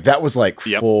me. Like, that was like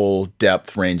Yep. full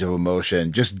depth range of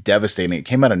emotion, just devastating. It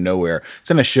came out of nowhere. It's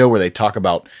in a show where they talk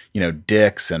about,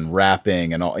 dicks and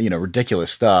rapping and all, ridiculous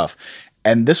stuff.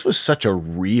 And this was such a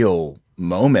real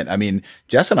moment. I mean,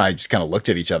 Jess and I just kind of looked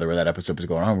at each other when that episode was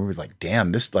going on. We were like,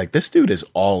 damn, this dude is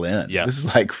all in. Yeah. This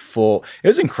is like full. It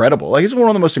was incredible. Like, it's one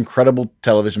of the most incredible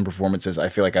television performances I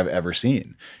feel like I've ever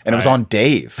seen. And it was Right. on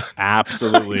Dave.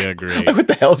 Absolutely agree. Like, what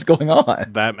the hell is going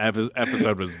on? That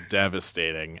episode was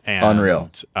devastating and Unreal.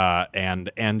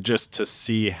 And just to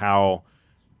see how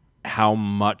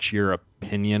much your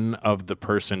opinion of the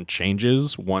person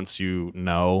changes once you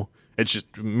know. It's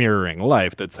just mirroring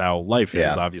life. That's how life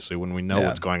Yeah. is. Obviously, when we know Yeah.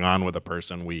 what's going on with a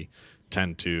person, we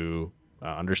tend to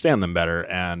understand them better.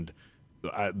 And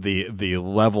the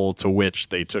level to which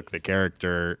they took the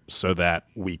character so that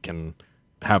we can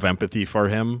have empathy for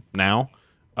him now,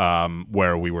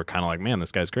 where we were kind of like, man,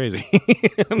 this guy's crazy.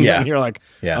 And Yeah. then you're like,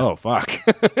 Yeah. oh, fuck.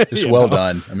 Just You well know?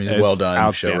 done. I mean, It's well done,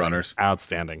 outstanding. showrunners.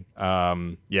 Outstanding.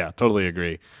 Yeah, totally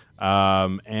agree.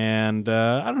 And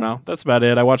I don't know. That's about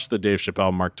it. I watched the Dave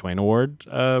Chappelle Mark Twain Award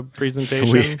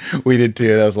presentation. We did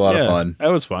too. That was a lot of Yeah, fun.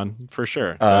 That was fun for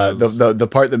sure. That was- The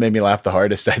part that made me laugh the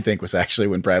hardest, I think, was actually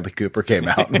when Bradley Cooper came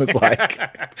out and was like,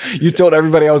 "You told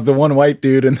everybody I was the one white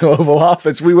dude in the Oval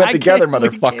Office. We went I together, came-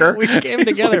 motherfucker. we came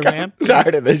He's together, like, man. I'm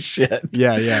tired of this shit.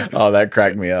 Yeah, yeah. Oh, that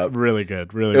cracked me up. really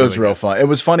good. Really, It was really real fun. It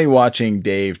was funny watching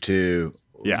Dave too.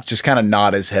 Yeah. Just kind of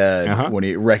nod his head Uh-huh. when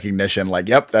he recognition, like,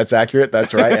 "Yep, that's accurate,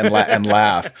 that's right," and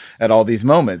laugh at all these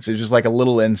moments. It's just like a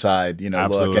little inside, look.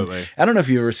 Absolutely. And I don't know if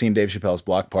you've ever seen Dave Chappelle's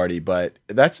Block Party, but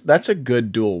that's a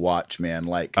good dual watch, man.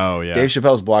 Like, Oh, yeah. Dave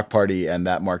Chappelle's Block Party and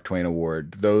that Mark Twain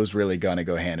Award, those really gonna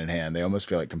go hand in hand. They almost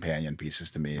feel like companion pieces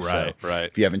to me. Right, so right.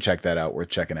 If you haven't checked that out, worth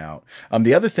checking out.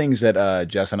 The other things that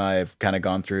Jess and I have kind of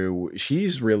gone through,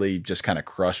 she's really just kind of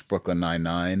crushed Brooklyn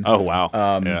Nine-Nine. Oh wow.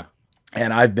 Yeah.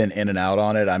 And I've been in and out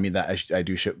on it. I mean, I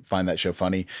do find that show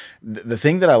funny. The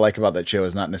thing that I like about that show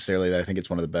is not necessarily that I think it's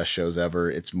one of the best shows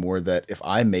ever. It's more that if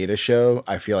I made a show,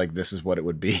 I feel like this is what it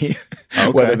would be.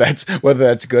 whether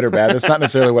that's good or bad. That's not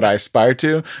necessarily what I aspire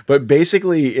to. But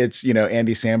basically, it's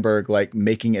Andy Samberg like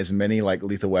making as many like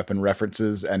Lethal Weapon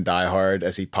references and Die Hard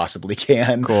as he possibly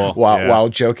can, Cool. Yeah. while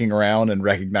joking around and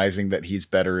recognizing that he's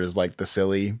better as like the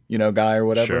silly guy or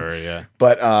whatever. Sure. Yeah.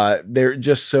 But there are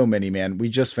just so many, man. We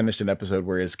just finished an episode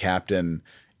where his captain,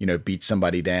 beats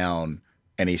somebody down,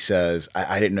 and he says,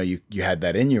 I didn't know you had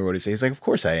that in you. Or what he says? He's like, of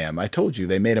course I am. I told you,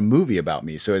 they made a movie about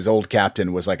me. So his old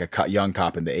captain was like a young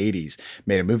cop in the 80s,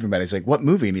 made a movie about it. He's like, what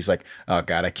movie? And he's like, oh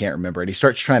God, I can't remember. And he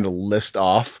starts trying to list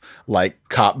off like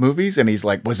cop movies. And he's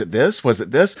like, was it this? Was it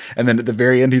this? And then at the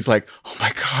very end, he's like, oh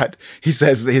my God. He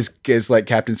says, his like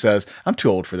captain says, I'm too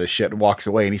old for this shit, and walks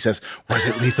away. And he says, was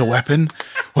it Lethal Weapon?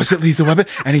 Was it Lethal Weapon?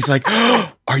 And he's like,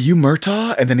 oh, are you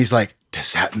Murtaugh? And then he's like,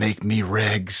 does that make me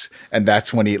Riggs? And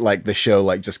that's when the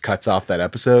show just cuts off that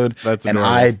episode. That's and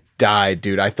adorable. I died,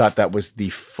 dude. I thought that was the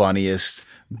funniest,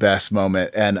 best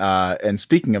moment. And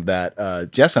speaking of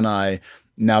that, Jess and I,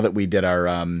 now that we did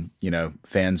our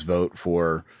fans vote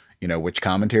for which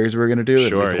commentaries we were going to do,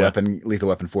 Sure, and Lethal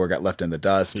Weapon 4 got left in the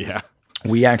dust. Yeah.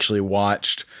 We actually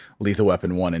watched Lethal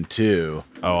Weapon 1 and 2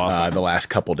 awesome. the last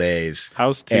couple days.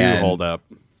 How's 2 hold up?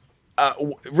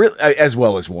 Really, as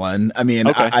well as 1. I mean,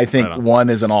 Okay. I think Right on. 1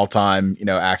 is an all-time,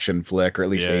 action flick, or at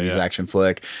least 80s action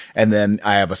flick. And then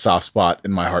I have a soft spot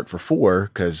in my heart for 4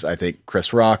 because I think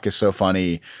Chris Rock is so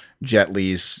funny. Jet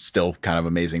Li's still kind of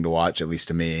amazing to watch, at least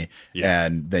to me. Yeah.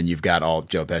 And then you've got all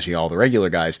Joe Pesci, all the regular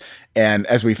guys. And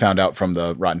as we found out from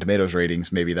the Rotten Tomatoes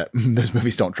ratings, maybe that those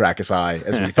movies don't track as high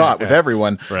as we thought with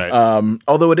everyone. Right.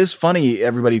 Although it is funny,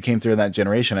 everybody who came through in that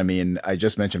generation. I mean, I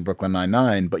just mentioned Brooklyn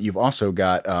Nine-Nine, but you've also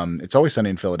got It's Always Sunny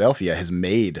in Philadelphia has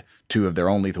made 2 of their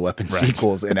own Lethal Weapon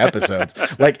sequels in episodes.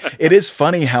 Like, it is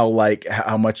funny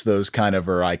how much those kind of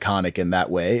are iconic in that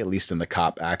way, at least in the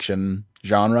cop action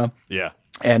genre. Yeah.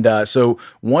 And so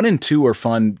 1 and 2 are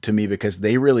fun to me because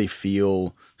they really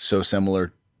feel so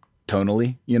similar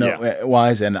tonally,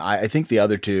 wise. And I think the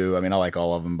other 2, I mean, I like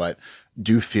all of them, but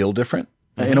do feel different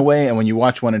in a way. And when you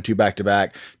watch 1 and 2 back to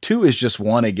back, 2 is just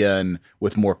 1 again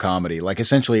with more comedy. Like,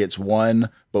 essentially it's 1,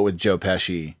 but with Joe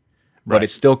Pesci, but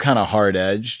it's still kind of hard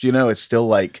edged, it's still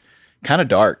like kind of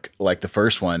dark like the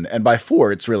first one. And by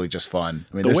 4, it's really just fun.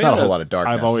 I mean, there's not a whole lot of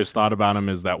darkness. I've always thought about them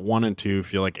is that 1 and 2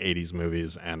 feel like 80s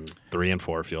movies and 3 and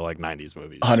 4 feel like 90s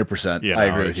movies. 100%. I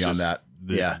agree with you on that.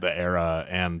 The era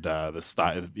and the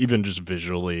style, even just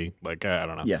visually, like, I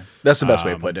don't know. Yeah, that's the best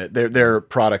way of putting it. They're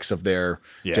products of their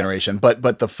generation.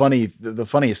 But the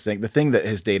funniest thing, the thing that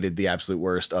has dated the absolute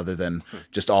worst, other than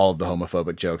just all of the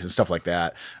homophobic jokes and stuff like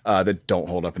that, that don't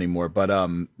hold up anymore. But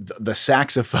the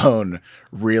saxophone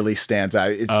really stands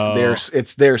out.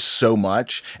 It's there so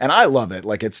much, and I love it.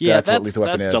 Like, that's what Lethal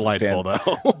Weapon is. That's delightful,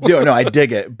 though. No, I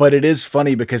dig it. But it is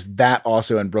funny because that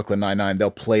also in Brooklyn Nine-Nine, they'll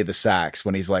play the sax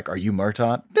when he's like, "Are you Murtaugh?"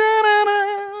 Like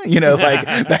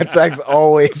that sax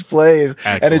always plays.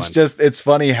 Excellent. And it's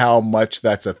funny how much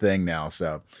that's a thing now.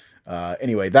 So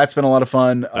anyway, that's been a lot of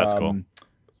fun. That's cool. I'm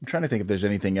trying to think if there's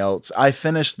anything else. I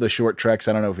finished the short treks.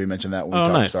 I don't know if we mentioned that when we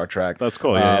talked Star Trek. That's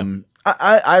cool.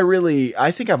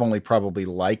 I think I've only probably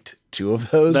liked 2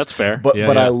 of those. That's fair. But Yeah.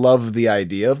 I love the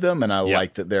idea of them, and I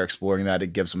like that they're exploring that.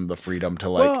 It gives them the freedom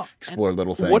to explore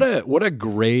little things. What a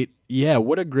great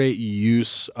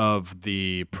use of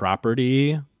the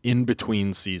property in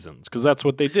between seasons, because that's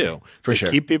what they do. For they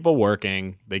sure. keep people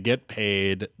working, they get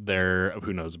paid. They're,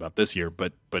 who knows about this year,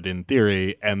 but in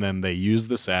theory, and then they use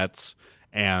the sets,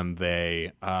 and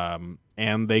they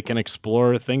can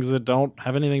explore things that don't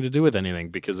have anything to do with anything.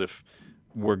 Because if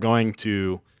we're going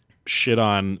to shit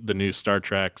on the new Star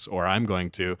Treks, or I'm going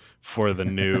to, for the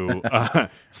new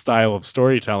style of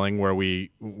storytelling where we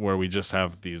just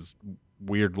have these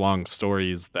weird long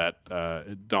stories that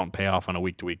don't pay off on a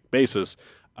week-to-week basis,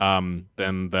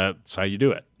 then that's how you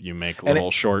do it. You make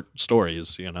little short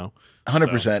stories,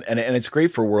 100%. And it's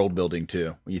great for world building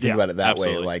too. When you think about it that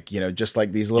absolutely. way, like, just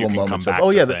like these little can moments come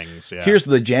of, back to things, yeah. here's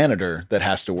the janitor that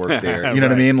has to work there. You know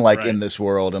what I mean? Like right. in this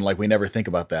world, and like we never think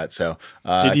about that. So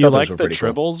did you like the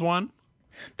Tribbles one?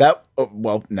 That,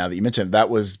 well, now that you mentioned it,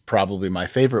 that was probably my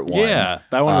favorite one. Yeah,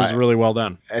 that one was really well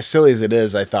done. As silly as it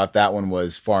is, I thought that one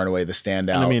was far and away the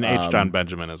standout. And I mean, H. John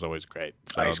Benjamin is always great.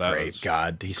 So he's great.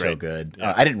 God, he's so good.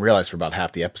 Yeah. I didn't realize for about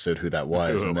half the episode who that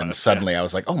was. And then suddenly I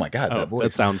was like, oh my God, that voice.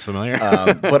 That sounds familiar.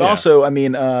 But also, I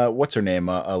mean, what's her name?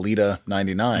 Alita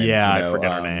 99. Yeah, I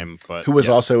forget her name. But who was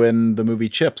also in the movie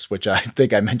Chips, which I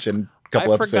think I mentioned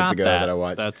couple episodes ago that I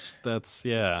watched. That's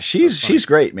yeah. She's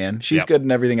great, man. She's good in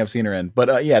everything I've seen her in.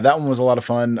 But yeah, that one was a lot of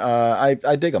fun. I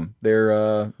dig them. They're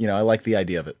I like the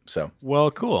idea of it. So well,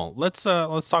 cool. Let's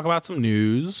talk about some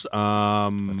news.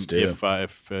 Let's do it.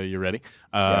 If you're ready.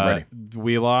 I'm ready.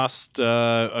 We lost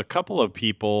a couple of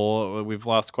people. We've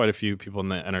lost quite a few people in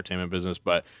the entertainment business,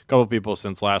 but a couple of people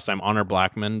since last time. Honor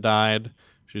Blackman died.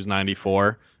 She was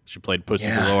 94. She played Pussy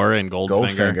Galore in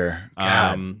Goldfinger.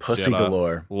 God, Pussy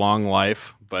Galore. Long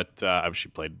life, but she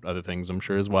played other things, I'm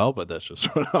sure, as well. But that's just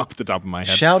off the top of my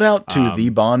head. Shout out to the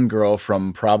Bond girl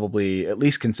from probably at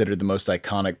least considered the most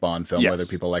iconic Bond film, Yes. whether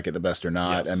people like it the best or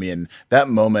not. Yes. I mean, that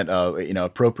moment of,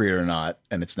 appropriate or not,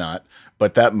 and it's not,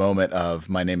 but that moment of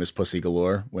 "My name is Pussy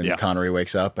Galore" when Connery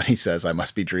wakes up and he says, "I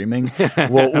must be dreaming,"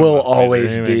 will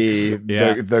always be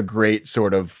the great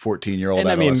sort of 14-year-old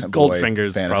and I mean, adolescent boy Goldfinger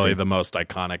is fantasy. probably the most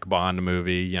iconic Bond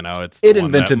movie. It's It one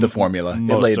invented that the formula.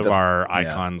 Most of our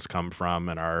icons come from,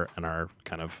 and our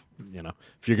kind of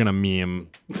if you're gonna meme,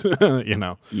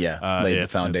 laid the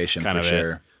foundation for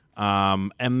sure.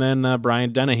 And then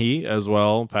Brian Dennehy as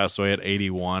well passed away at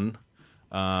 81.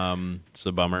 It's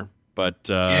a bummer, but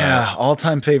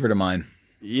all-time favorite of mine.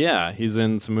 Yeah, he's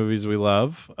in some movies we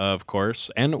love, of course.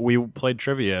 And we played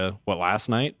trivia, last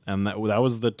night? And that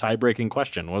was the tie-breaking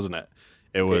question, wasn't it?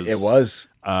 It was. It was.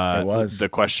 It was. The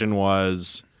question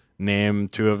was, name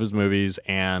 2 of his movies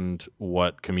and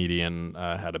what comedian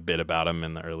had a bit about him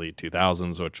in the early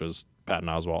 2000s, which was Patton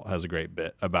Oswalt has a great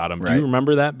bit about him. Right. Do you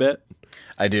remember that bit?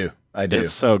 I do.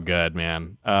 It's so good,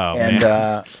 man. Oh, and,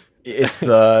 man. It's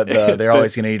the they're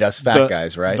always going to eat us fat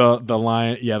guys, right? The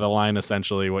line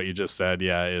essentially what you just said,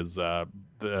 is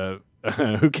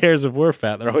who cares if we're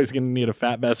fat? They're always going to need a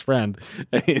fat best friend.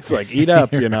 And he's like, eat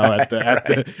up, at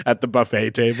the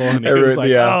buffet table, and he was like,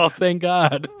 oh, thank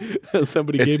God,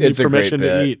 somebody gave me permission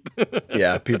to eat.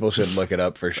 Yeah, people should look it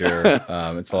up for sure.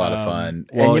 It's a lot of fun.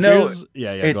 Well, and go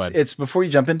ahead. It's before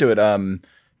you jump into it.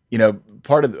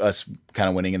 Part of us kind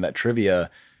of winning in that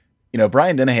trivia.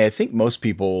 Brian Dennehy, I think most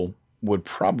people would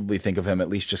probably think of him, at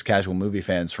least just casual movie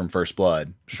fans, from First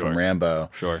Blood, from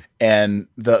Rambo. Sure. And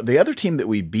the other team that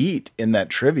we beat in that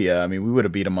trivia, I mean, we would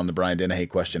have beat them on the Brian Dennehy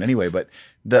question anyway, but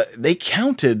they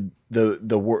counted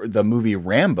the movie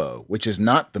Rambo, which is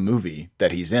not the movie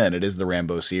that he's in. It is the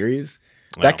Rambo series.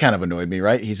 Wow. That kind of annoyed me,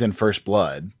 right? He's in First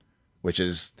Blood, which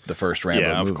is the first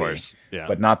Rambo movie. Of course. Yeah.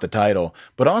 But not the title.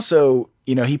 But also,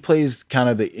 he plays kind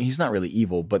of he's not really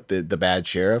evil, but the bad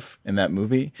sheriff in that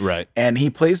movie. Right. And he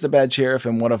plays the bad sheriff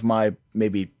in one of my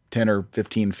maybe 10 or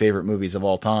 15 favorite movies of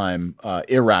all time,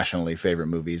 irrationally favorite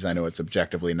movies. I know it's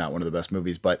objectively not one of the best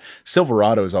movies, but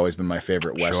Silverado has always been my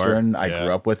favorite Western. I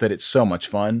grew up with it. It's so much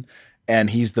fun. And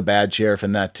he's the bad sheriff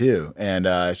in that too. And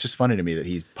it's just funny to me that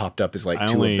he popped up as 2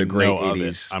 of the great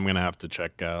 80s. I'm going to have to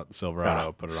check out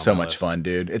Silverado. Put it on so my much list. Fun,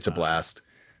 dude. It's a blast.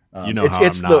 I'm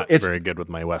not very good with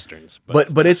my Westerns.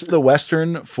 But it's the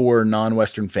Western for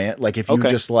non-Western fan. Like if you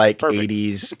just like perfect.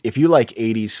 80s, if you like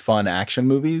 80s fun action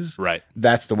movies, right?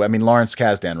 That's the way. I mean, Lawrence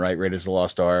Kasdan, right? Raiders of the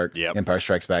Lost Ark, yep. Empire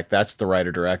Strikes Back. That's the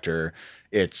writer-director.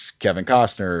 It's Kevin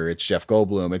Costner. It's Jeff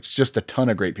Goldblum. It's just a ton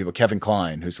of great people. Kevin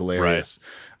Kline, who's hilarious. Right.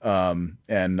 And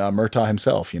Murtaugh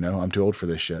himself, I'm too old for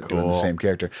this shit, doing the same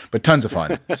character, but tons of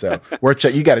fun. So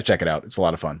you got to check it out. It's a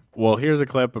lot of fun. Well, here's a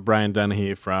clip of Brian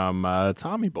Dennehy from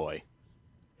Tommy Boy.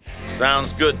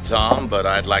 Sounds good, Tom, but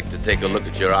I'd like to take a look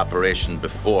at your operation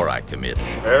before I commit.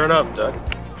 Fair enough, Doug.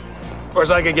 Of course,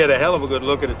 I could get a hell of a good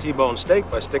look at a T-bone steak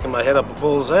by sticking my head up a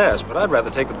bull's ass, but I'd rather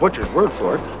take the butcher's word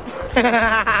for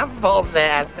it. Bull's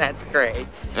ass, that's great.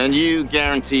 And you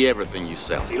guarantee everything you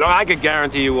sell. See, look, I could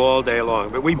guarantee you all day long,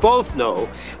 but we both know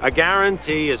a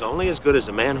guarantee is only as good as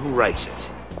the man who writes it.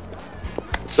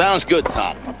 Sounds good,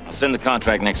 Tom. I'll send the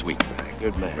contract next week.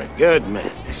 Good man, good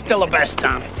man. Still the best,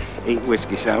 Tom. 8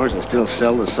 whiskey sours and still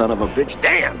sell the son of a bitch.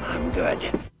 Damn, I'm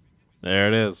good. There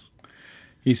it is.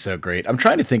 He's so great. I'm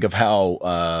trying to think of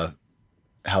how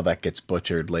that gets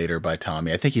butchered later by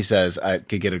Tommy. I think he says I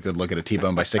could get a good look at a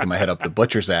T-bone by sticking my head up the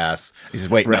butcher's ass. He says,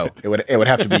 "Wait, no, it would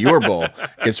have to be your bull."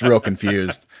 Gets real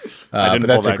confused. But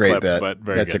that's a great bit.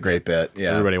 That's a great bit.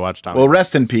 Yeah, everybody watch Tommy. Well,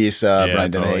 rest in peace, Brian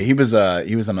Dennehy. He was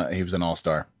an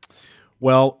all-star.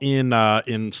 Well,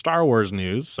 in Star Wars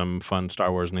news, some fun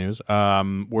Star Wars news.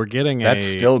 We're getting that's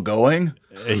still going.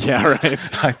 Yeah,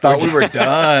 right. I thought we were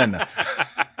done.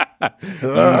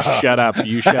 You shut up.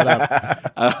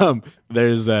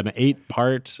 There's an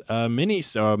 8-part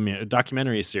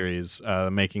documentary series,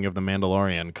 making of The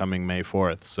Mandalorian, coming May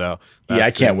 4th. So I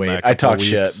can't wait. I talk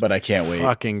shit, but I can't wait.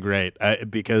 Fucking great.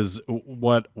 Because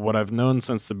what I've known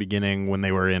since the beginning, when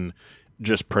they were in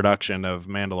just production of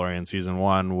Mandalorian season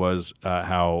 1, was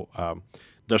how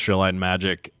Industrial Light and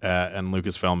Magic and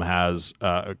Lucasfilm has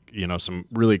some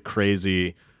really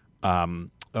crazy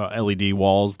LED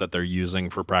walls that they're using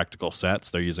for practical sets.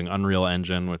 They're using Unreal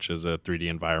Engine, which is a 3D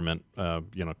environment,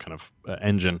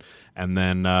 engine, and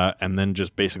then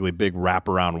just basically big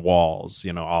wraparound walls,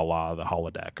 a la the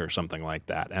holodeck or something like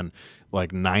that. And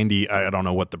like 90, I don't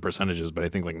know what the percentage is, but I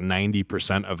think like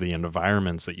 90% of the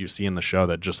environments that you see in the show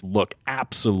that just look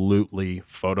absolutely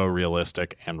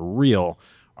photorealistic and real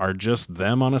are just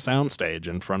them on a soundstage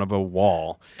in front of a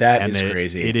wall. That is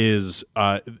crazy. It is.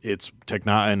 It's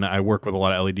and I work with a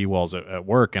lot of LED walls at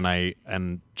work,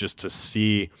 and just to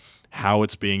see how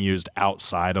it's being used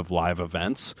outside of live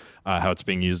events, how it's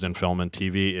being used in film and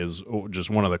TV is just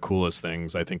one of the coolest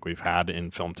things I think we've had in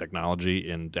film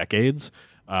technology in decades.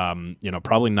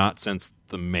 Probably not since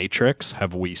The Matrix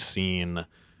have we seen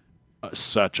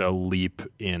such a leap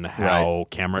in how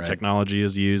camera technology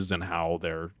is used and how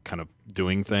they're kind of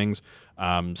doing things.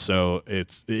 So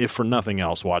it's, if for nothing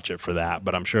else, watch it for that.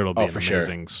 But I'm sure it'll be an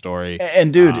amazing story.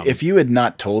 And dude, if you had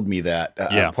not told me that,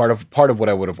 yeah. part of what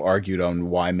I would have argued on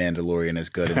why Mandalorian is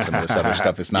good and some of this other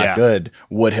stuff is not good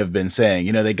would have been saying,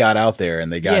 you know, they got out there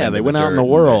and they got they went out in the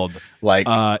world. Like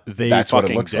they that's what it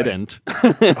fucking looks didn't.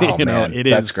 Like. Oh, you know, man, it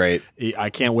that's is great.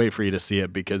 I can't wait for you to see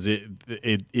it because it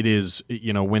is,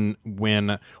 you know, when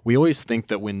we always think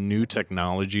that when new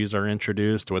technologies are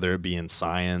introduced, whether it be in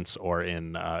science or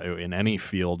in any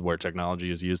field where technology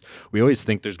is used, we always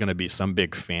think there's going to be some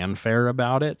big fanfare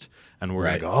about it, and we're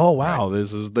like, oh wow,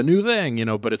 this is the new thing, you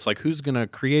know. But it's like, who's going to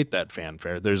create that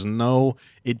fanfare? There's no.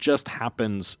 It just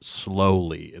happens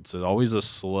slowly. It's always a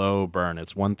slow burn.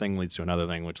 It's one thing leads to another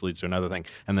thing, which leads to another thing,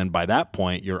 and then by that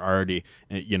point, you're already,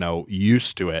 you know,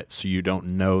 used to it, so you don't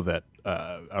know that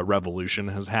a revolution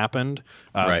has happened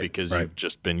because you've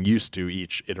just been used to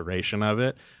each iteration of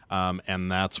it,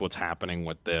 and that's what's happening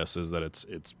with this. Is that it's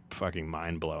fucking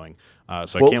mind blowing.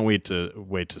 So I can't wait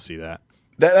to see that.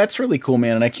 That's really cool,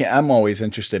 man. And I'm always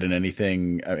interested in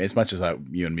anything. As much as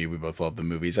you and me, we both love the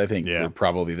movies. I think we're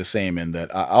probably the same in that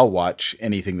I'll watch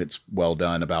anything that's well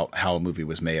done about how a movie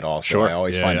was made. Also, I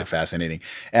always find it fascinating.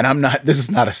 And I'm not. This is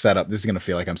not a setup. This is going to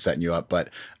feel like I'm setting you up. But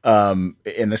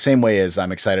in the same way as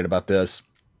I'm excited about this,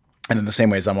 and in the same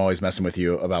way as I'm always messing with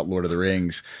you about Lord of the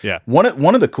Rings, one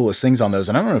of the coolest things on those,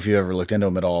 and I don't know if you've ever looked into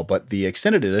them at all, but the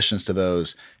extended editions to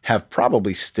those have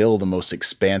probably still the most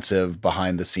expansive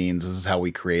behind the scenes. This is how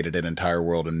we created an entire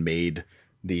world and made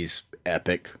these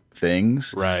epic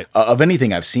things of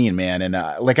anything I've seen, man. And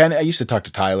like I used to talk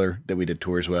to Tyler that we did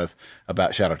tours with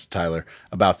about, shout out to Tyler,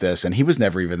 about this, and he was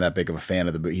never even that big of a fan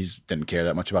of he didn't care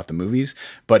that much about the movies,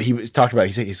 but he talked about,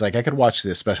 he's like, I could watch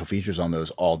the special features on those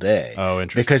all day. Oh,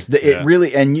 interesting. Because it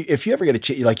really, and if you ever get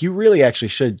a like, you really actually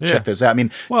should check those out. I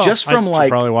mean, just from I should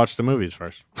probably watch the movies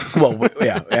first. Well,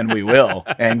 and we will.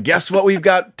 And guess what we've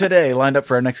got today lined up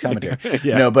for our next commentary?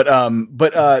 No,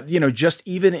 but you know, just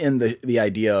even in the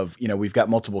idea of, you know, we've got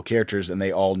multiple characters and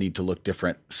they all need to look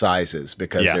different sizes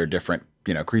because they're different,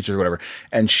 you know, creatures or whatever,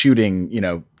 and shooting, you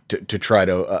know, to try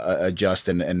to adjust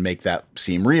and make that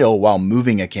seem real while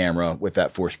moving a camera with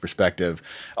that forced perspective,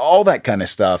 all that kind of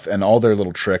stuff, and all their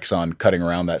little tricks on cutting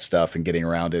around that stuff and getting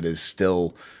around it is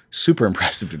still super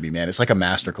impressive to me, man. It's like a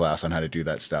masterclass on how to do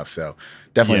that stuff. So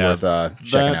definitely worth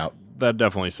checking out. That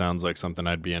definitely sounds like something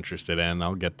I'd be interested in.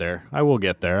 I'll get there. I will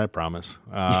get there. I promise.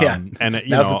 And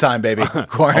now's the time, baby. We're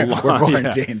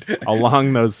quarantined.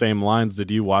 Along those same lines, did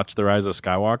you watch The Rise of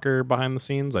Skywalker behind the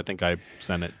scenes? I think I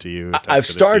sent it to you. I've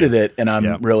started it, and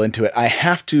I'm real into it. I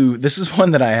have to. This is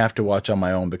one that I have to watch on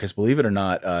my own because, believe it or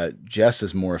not, Jess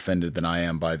is more offended than I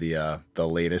am by the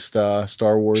latest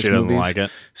Star Wars movies. She doesn't like it.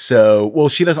 So, well,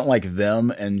 she doesn't like them,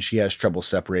 and she has trouble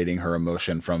separating her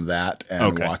emotion from that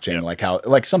and watching like how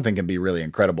something can be really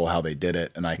incredible how they did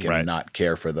it, and I can not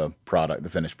care for the product, the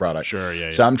finished product.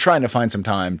 Sure, So I'm trying to find some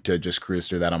time to just cruise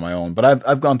through that on my own. But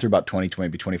I've gone through about 20,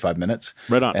 maybe 25 minutes.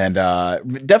 Right on. And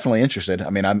definitely interested. I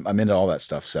mean, I'm into all that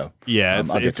stuff. So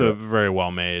it's a very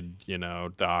well made, you know,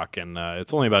 doc, and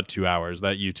it's only about 2 hours.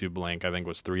 That YouTube link I think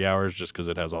was 3 hours, just because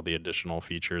it has all the additional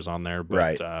features on there.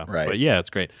 But, But yeah, it's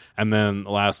great. And then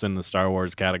last in the Star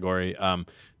Wars category,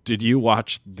 did you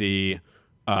watch the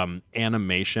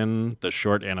animation, the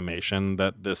short animation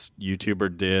that this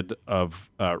YouTuber did of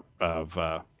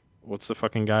what's the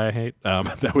fucking guy I hate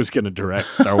that was going to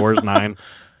direct Star Wars 9?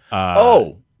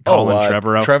 Colin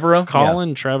Trevorrow.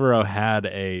 Colin Trevorrow had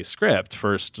a script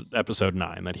for episode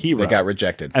 9 that he wrote. It got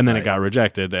rejected. And then it got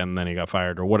rejected, and then he got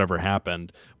fired or whatever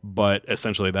happened. But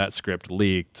essentially that script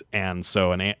leaked, and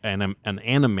so an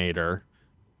animator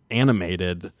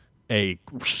animated a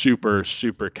super,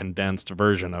 super condensed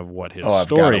version of what his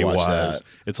story was. That.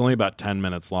 It's only about 10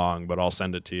 minutes long, but I'll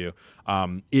send it to you.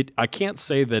 I can't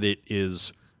say that it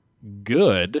is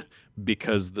good,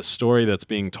 because the story that's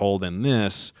being told in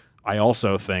this, I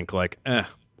also think like,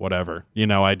 whatever. You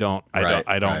know, I don't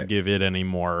give it any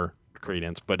more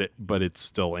credence, but it's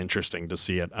still interesting to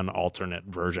see an alternate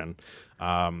version.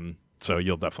 So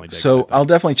you'll definitely dig it. I'll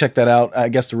definitely check that out. I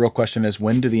guess the real question is,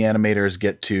 when do the animators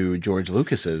get to George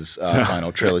Lucas's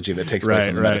final trilogy that takes place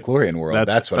in the Midichlorian world?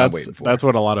 That's what I'm waiting for. That's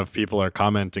what a lot of people are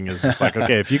commenting, is just like,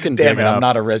 okay, if you can I'm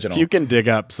not original. If you can dig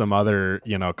up some other,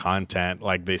 you know, content,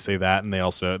 like they say that, and they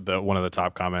also, one of the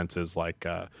top comments is like,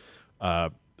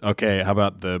 okay, how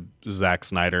about the Zack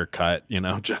Snyder cut, you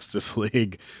know, Justice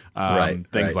League,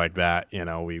 things like that, you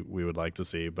know, we would like to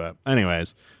see. But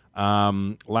anyways,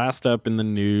 last up in the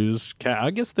news,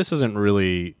 I guess this isn't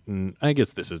really, I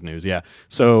guess this is news. Yeah.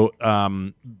 So,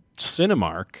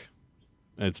 Cinemark,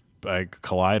 it's like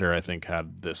Collider, I think,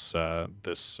 had this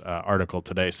article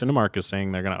today. Cinemark is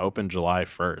saying they're going to open July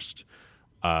 1st.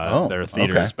 their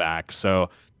theaters back. So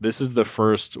this is the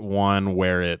first one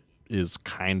where it is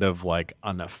kind of like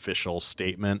an official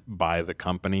statement by the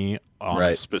company on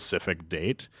a specific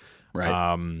date.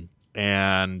 Right.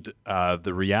 And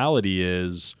the reality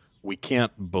is we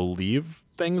can't believe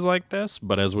things like this,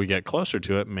 but as we get closer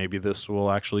to it, maybe this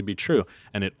will actually be true.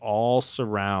 And it all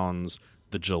surrounds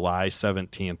the July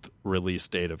 17th release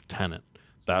date of Tenet.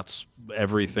 That's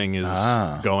everything is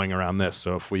going around this.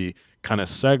 So if we kind of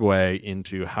segue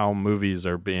into how movies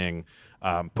are being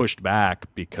pushed back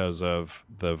because of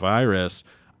the virus,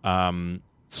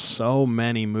 so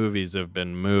many movies have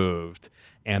been moved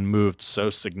and moved so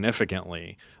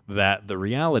significantly that the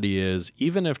reality is,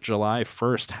 even if July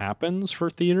 1st happens for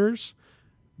theaters,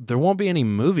 there won't be any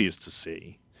movies to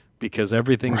see because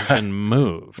everything's been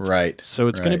moved. Right. So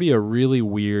it's going to be a really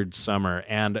weird summer.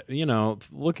 And,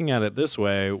 looking at it this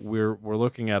way, we're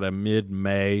looking at a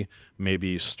mid-May,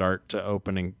 maybe start to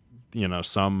opening,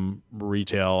 some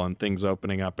retail and things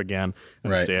opening up again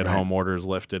and stay-at-home orders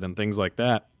lifted and things like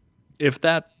that. If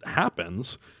that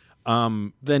happens,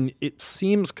 then it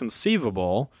seems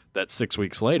conceivable that 6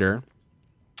 weeks later,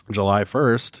 July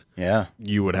 1st,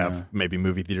 you would have maybe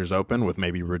movie theaters open with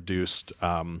maybe reduced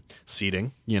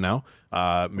seating,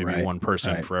 maybe one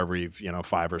person for every,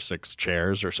 5 or 6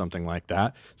 chairs or something like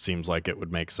that. Seems like it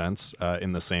would make sense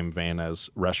in the same vein as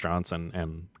restaurants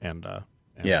and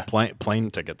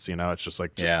plane tickets. It's just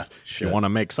like, if you want to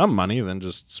make some money, then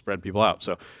just spread people out.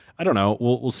 So I don't know.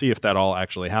 We'll see if that all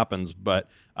actually happens. But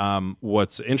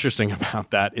what's interesting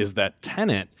about that is that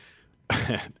Tenet,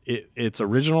 its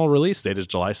original release date is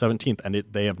July 17th, and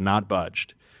they have not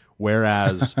budged.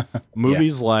 Whereas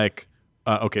movies like,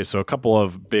 so a couple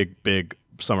of big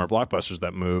summer blockbusters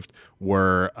that moved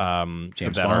were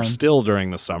that are still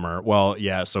during the summer. Well,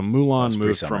 so Mulan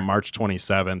moved from March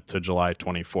 27th to July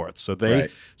 24th. So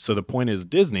so the point is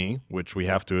Disney, which we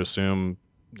have to assume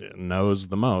knows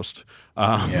the most,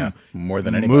 more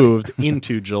than anybody, moved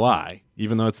into July.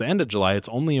 Even though it's the end of July, it's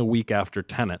only a week after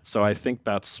Tenet. So I think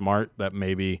that's smart that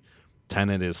maybe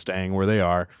Tenet is staying where they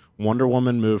are. Wonder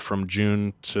Woman moved from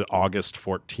June to August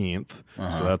 14th.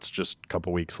 So that's just a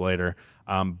couple weeks later.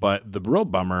 But the real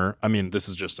bummer, this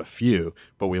is just a few,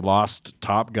 but we lost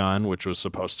Top Gun, which was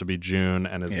supposed to be June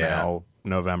and is now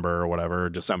November or whatever,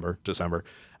 December.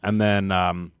 And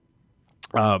then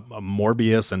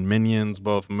Morbius and Minions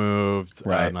both moved.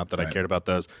 Not that I cared about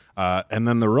those. And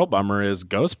then the real bummer is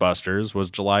Ghostbusters was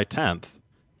July 10th.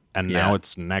 And now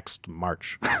it's next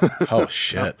March. Oh,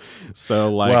 shit.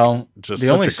 So, just the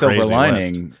only silver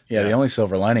lining, the only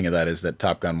silver lining of that is that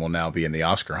Top Gun will now be in the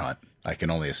Oscar hunt. I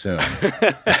can only assume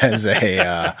as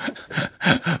a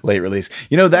late release.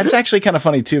 That's actually kind of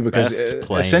funny too, because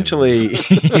essentially,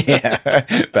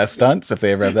 best stunts if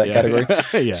they ever have that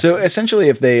category. So essentially,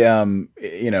 if they,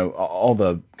 all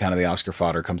the kind of the Oscar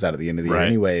fodder comes out at the end of the year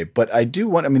anyway. But I do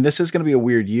want. This is going to be a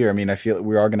weird year. I feel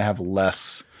we are going to have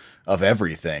less of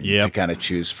everything to kind of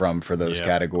choose from for those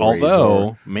categories.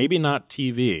 Although maybe not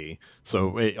TV.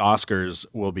 So Oscars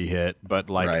will be hit, but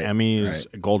Emmys,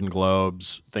 Golden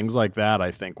Globes, things like that, I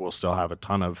think we'll still have a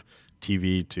ton of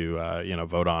TV to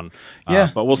vote on.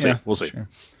 But we'll see. We'll see. Sure.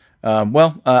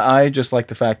 I just like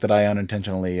the fact that I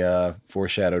unintentionally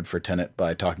foreshadowed for Tenet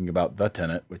by talking about The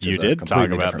Tenet, which is a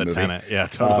completely different movie. Tenet. Yeah,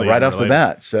 totally. Right off the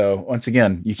bat. So once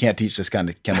again, you can't teach this kind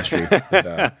of chemistry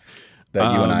that you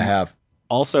and I have.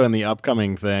 Also, in the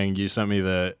upcoming thing, you sent me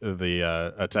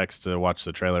a text to watch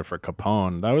the trailer for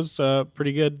Capone. That was a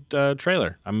pretty good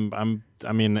trailer.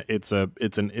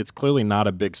 It's clearly not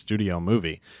a big studio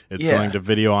movie. It's going to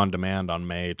video on demand on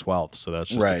May 12th, so that's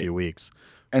just a few weeks.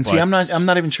 And see, I'm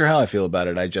not even sure how I feel about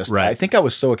it. I think I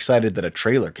was so excited that a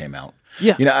trailer came out.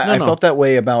 Yeah, I felt that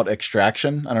way about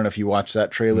Extraction. I don't know if you watched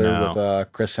that trailer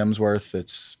with Chris Hemsworth.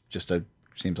 It's just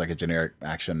seems like a generic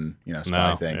action,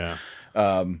 spy thing. Yeah.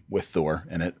 With Thor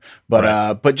in it,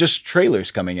 but just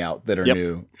trailers coming out that are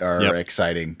new are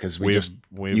exciting because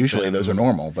usually those are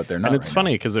normal, but they're not. And it's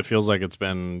funny because it feels like it's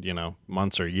been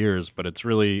months or years, but it's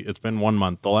been 1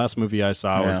 month. The last movie I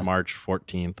saw was March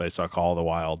 14th. I saw Call of the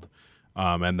Wild,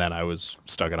 and then I was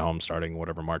stuck at home starting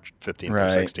whatever March 15th or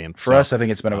 16th. For us, I think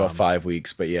it's been about 5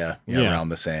 weeks, but around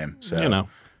the same. So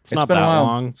it's not that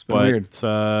long, it's been weird.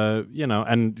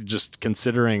 And just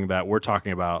considering that we're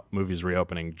talking about movies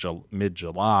reopening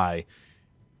mid-July,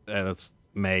 that's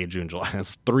May, June, July.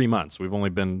 It's 3 months. We've only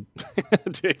been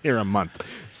here a month.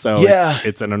 So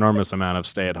it's an enormous amount of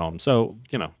stay at home. So,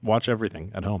 watch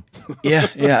everything at home. Yeah.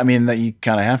 I mean, that you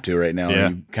kind of have to right now. Yeah.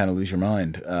 You kind of lose your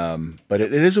mind. But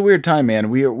it is a weird time, man.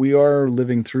 We are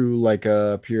living through like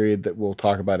a period that we'll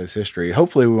talk about as history.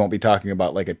 Hopefully we won't be talking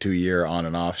about like a 2-year on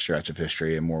and off stretch of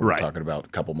history, and more we're talking about a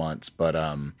couple months. But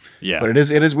but it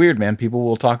is weird, man. People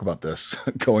will talk about this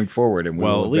going forward, and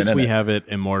at least we have it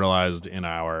immortalized in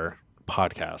our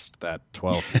podcast that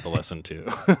 12 people listen to.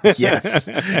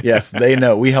 yes, they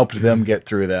know. We helped them get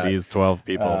through that. These 12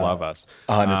 people love us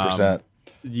 100%.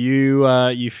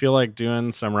 You feel like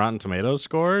doing some Rotten Tomatoes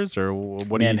scores, or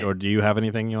what? Do you have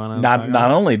anything you want to?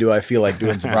 Not only do I feel like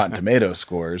doing some Rotten Tomatoes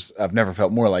scores, I've never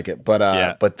felt more like it.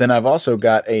 But then I've also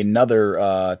got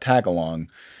another tag along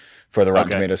for the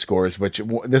Rotten Tomatoes scores, which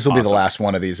this will be the last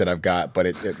one of these that I've got, but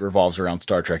it revolves around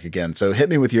Star Trek again. So hit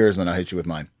me with yours, and then I'll hit you with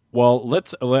mine. Well,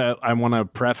 I want to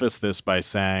preface this by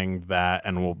saying that,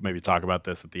 and we'll maybe talk about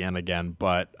this at the end again,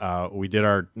 but we did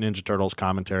our Ninja Turtles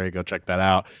commentary. Go check that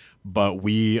out. But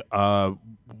we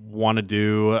want to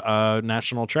do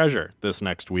National Treasure this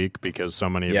next week because so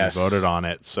many of you voted on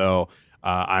it. So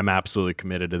I'm absolutely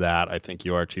committed to that. I think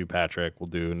you are too, Patrick. We'll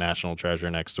do National Treasure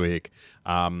next week.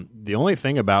 The only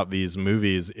thing about these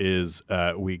movies is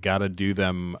we got to do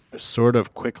them sort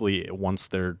of quickly once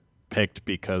they're picked,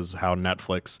 because how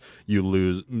Netflix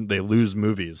they lose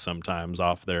movies sometimes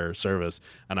off their service,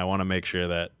 and I want to make sure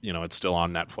that it's still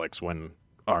on Netflix when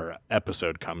our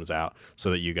episode comes out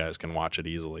so that you guys can watch it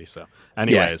easily. So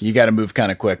anyways, you got to move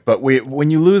kind of quick, but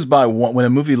when you lose by one, when a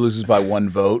movie loses by one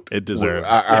vote, it deserves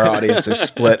our audience is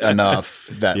split enough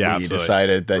that we absolutely.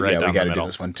 Decided that we got to do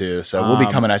this one too. So we'll be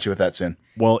coming at you with that soon.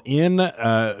 Well, in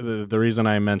the reason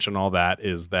I mention all that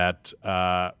is that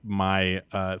my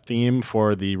theme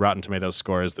for the Rotten Tomatoes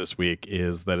scores this week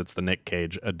is that it's the Nick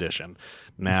Cage edition.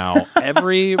 Now,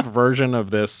 every version of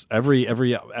this, every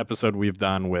episode we've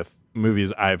done with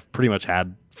movies, I've pretty much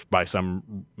had, by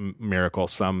some miracle,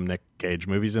 some Nick Cage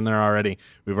movies in there already.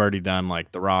 We've already done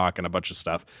like The Rock and a bunch of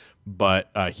stuff, but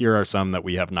here are some that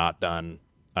we have not done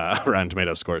Rotten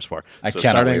Tomatoes scores for. I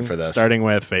cannot wait for this. Starting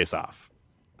with Face Off.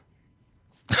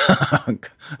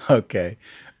 Okay.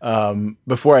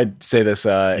 Before I say this,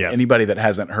 anybody that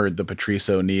hasn't heard the Patrice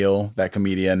O'Neal, that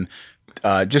comedian,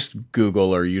 just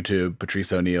Google or YouTube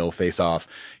Patrice O'Neal Face Off.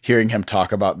 Hearing him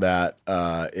talk about that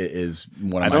is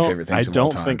one of my favorite things of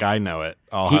all time. I don't think I know it.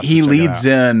 He leads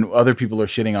in, other people are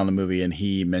shitting on the movie, and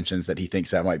he mentions that he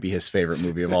thinks that might be his favorite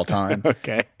movie of all time.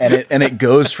 Okay. And it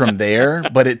goes from there,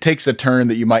 but it takes a turn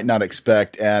that you might not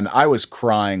expect, and I was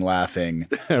crying laughing.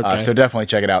 Okay. So definitely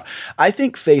check it out. I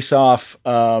think Face Off,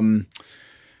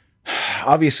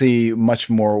 obviously much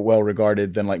more well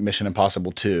regarded than like Mission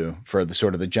Impossible 2 for the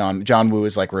sort of the John Woo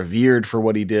is like revered for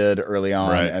what he did early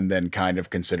on, and then kind of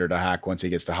considered a hack once he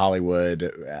gets to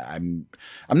Hollywood. I'm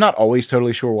not always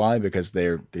totally sure why, because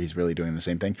he's really doing the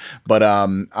same thing, but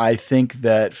I think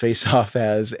that Face Off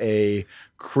has a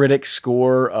critic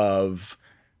score of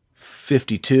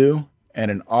 52 and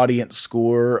an audience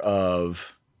score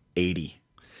of 80.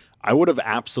 I would have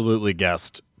absolutely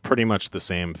guessed pretty much the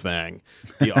same thing.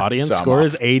 The audience score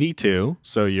is 82,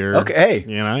 so you're okay.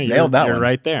 Nailed that you're one.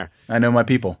 Right there. I know my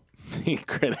people. The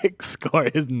critic score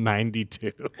is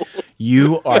 92.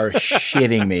 You are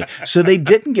shitting me. So they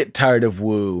didn't get tired of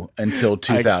Woo until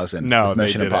 2000. No, Mission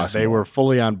they didn't. Impossible. They were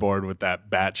fully on board with that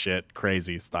batshit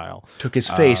crazy style. Took his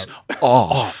face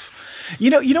off. You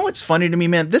know what's funny to me,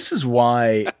 man? This is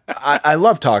why I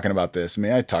love talking about this. I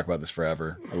mean, I talk about this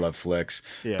forever. I love flicks.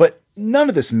 Yeah. But none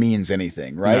of this means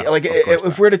anything, right? No, like,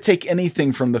 if we're to take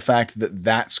anything from the fact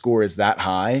that score is that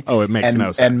high, it makes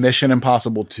no sense. And Mission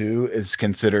Impossible 2 is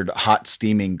considered hot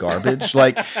steaming garbage.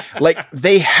 like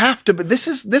they have to. But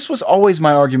this was always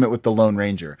my argument with The Lone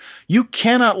Ranger. You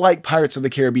cannot like Pirates of the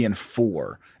Caribbean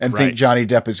 4 and think Johnny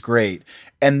Depp is great,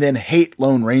 and then hate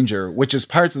Lone Ranger, which is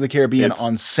Pirates of the Caribbean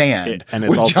on sand, and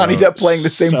it's with Johnny Depp playing the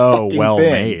same fucking well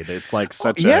thing. made. It's like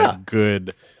such a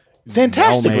good,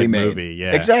 fantastically made movie.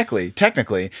 Yeah, exactly.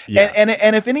 Technically,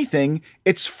 and if anything,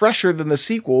 it's fresher than the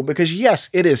sequel, because yes,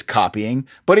 it is copying,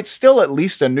 but it's still at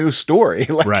least a new story.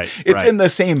 It's in the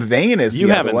same vein as the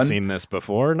other one. You haven't seen this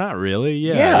before, not really.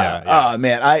 Yeah. Oh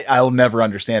man, I'll never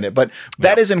understand it, but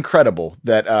that is incredible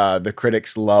that the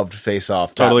critics loved Face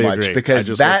Off totally that much, agree. because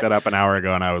I just looked that up an hour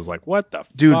ago and I was like, what the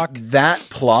fuck? That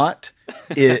plot.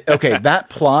 That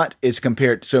plot is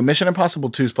compared. So Mission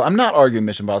Impossible 2's plot. I'm not arguing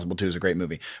Mission Impossible 2 is a great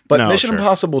movie, but Mission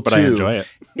Impossible 2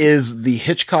 is the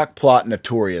Hitchcock plot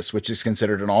Notorious, which is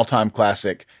considered an all-time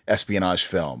classic espionage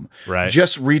film, Right.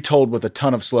 just retold with a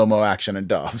ton of slow-mo action and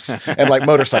doves and like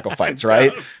motorcycle fights,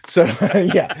 right? So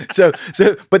yeah, so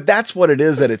but that's what it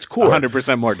is at its core.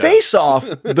 100% more doves. Face Off,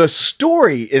 the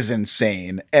story is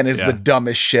insane and is the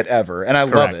dumbest shit ever, and I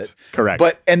love it. Correct.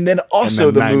 But and then also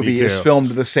And then the movie 92. is filmed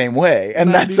the same way,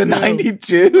 and that's a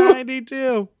 92.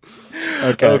 92.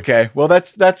 Okay. Okay. Well,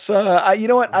 that's you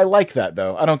know what? I like that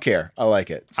though. I don't care. I like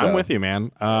it. So. I'm with you,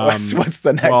 man. What's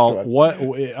the next one?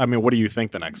 What do you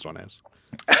think the next one is?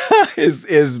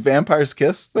 Is Vampire's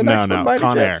Kiss the next one? by any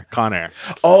Con chance? Air. Con Air.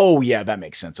 Oh yeah, that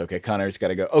makes sense. Okay, Con Air's got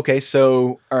to go. Okay,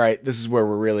 so all right, this is where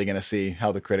we're really going to see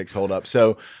how the critics hold up.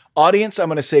 So audience, I'm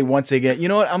going to say once again, you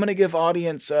know what? I'm going to give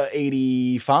audience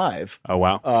 85. Oh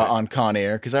wow. On Con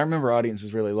Air, because I remember audience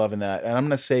is really loving that, and I'm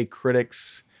going to say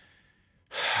critics.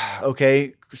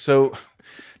 Okay, so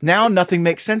now nothing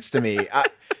makes sense to me.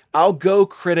 I'll go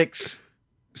critics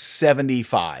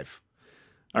 75.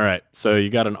 All right. So you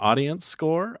got an audience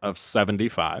score of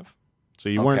 75. So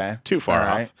you weren't too far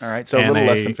off. All right. So a little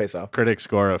less than Face Off. Critic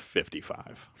score of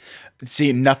 55.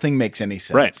 See, nothing makes any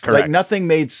sense. Right, correct. Like nothing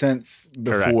made sense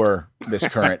before this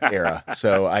current era.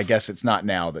 So I guess it's not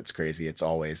now that's crazy. It's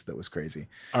always that was crazy.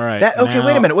 All right. Okay,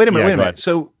 wait a minute. Yeah, go ahead.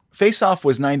 So Face Off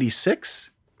was 96?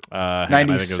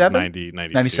 97? 92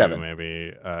 97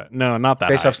 maybe. No, not that.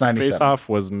 Face Off's high. 97. Face Off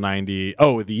was 90.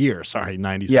 Oh, the year. Sorry,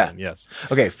 97. Yeah. Yes.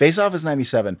 Okay, Face Off is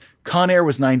 97. Con Air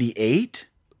was 98.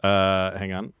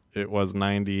 Hang on. It was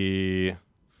 97.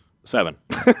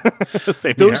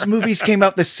 Same Those year. movies came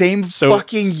out the same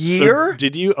fucking year. So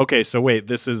did you? Okay, so wait.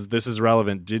 This is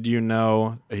relevant. Did you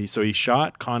know? He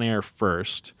shot Con Air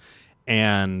first,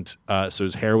 and so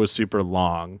his hair was super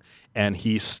long. And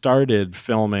he started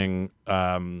filming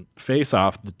Face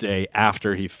Off the day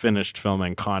after he finished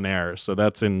filming Con Air. So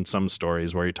that's in some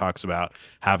stories where he talks about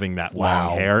having that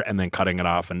long hair and then cutting it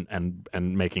off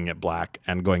and making it black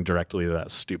and going directly to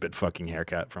that stupid fucking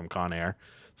haircut from Con Air.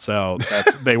 So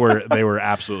they were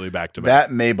absolutely back to back.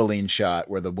 That Maybelline shot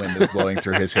where the wind is blowing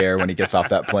through his hair when he gets off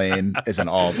that plane is an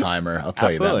all-timer. I'll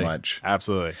tell you that much.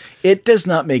 Absolutely. It does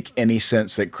not make any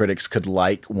sense that critics could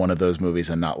like one of those movies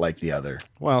and not like the other.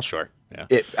 Well, sure. Yeah.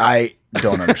 I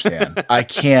don't understand. I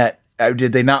can't.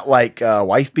 Did they not like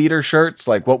wife beater shirts?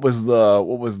 Like what was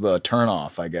the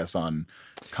turnoff? I guess on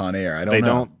Con Air. I don't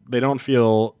know. They don't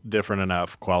feel different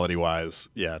enough quality wise,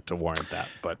 to warrant that.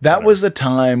 But that was the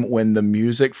time when the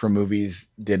music for movies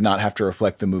did not have to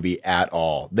reflect the movie at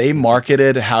all. They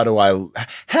marketed "How do I live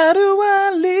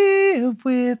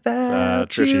without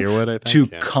Trisha you" Yearwood, I to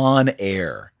think. Con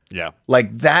Air. Yeah.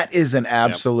 Like that is an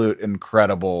absolute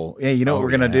incredible. Hey, you know what we're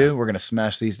going to do? We're going to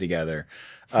smash these together.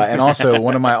 And also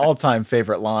one of my all-time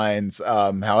favorite lines,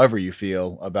 however you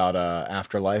feel about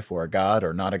afterlife or a god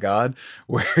or not a god,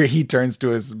 where he turns to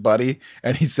his buddy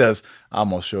and he says, "I'm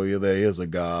going to show you there is a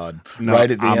god." Right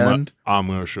at the end. I'm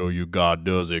going to show you God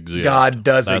does exist. God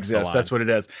does That's the exist. line. That's what it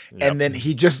is. Yep. And then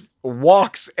he just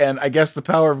walks, and I guess the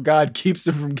power of God keeps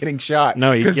him from getting shot.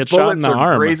 No, he 'Cause gets shot in bullets the are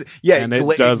arm, crazy. Yeah, and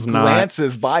it does not-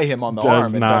 glances by him on the does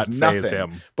arm and not does nothing. faze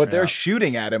him. But they're Yeah.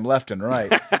 shooting at him left and right.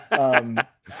 Excellent.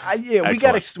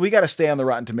 We gotta stay on the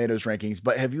Rotten Tomatoes rankings.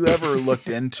 But have you ever looked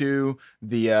into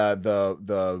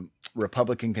the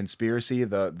Republican conspiracy,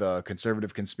 the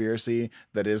conservative conspiracy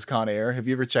that is Con Air? Have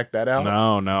you ever checked that out?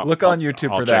 No. Look on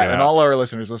YouTube I'll for check that, it and out. all our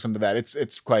listeners listen to that.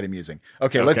 It's quite amusing.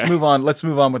 Okay, let's Okay. move on. Let's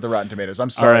move on with the Rotten Tomatoes. I'm All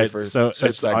sorry right, for so such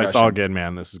it's digression. all good,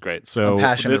 man. This is great. So I'm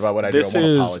passionate about what I do. I This won't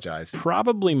is apologize.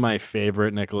 probably my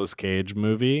favorite Nicolas Cage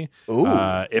movie. Ooh.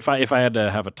 If I had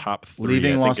to have a top three,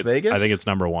 Leaving I think Las Vegas? I think it's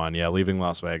number one. Yeah, Leaving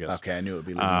Las Vegas. Okay, I knew it would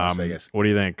be Leaving Las Vegas. What do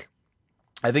you think?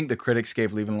 I think the critics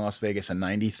gave Leaving Las Vegas a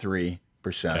 93%,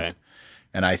 Okay.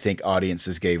 and I think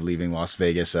audiences gave Leaving Las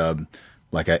Vegas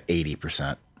like a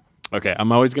 80%. Okay,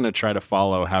 I'm always going to try to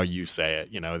follow how you say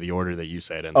it. The order that you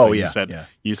say it in. Oh, so yeah, You said yeah.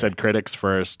 you said critics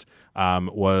first. And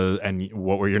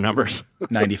what were your numbers?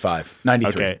 95,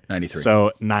 93, Okay, 93.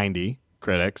 So 90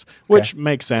 critics, which Okay.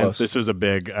 makes sense. Close. This was a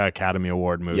big Academy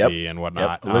Award movie Yep. and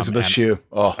whatnot. Yep. Elizabeth and- Shue.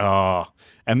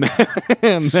 and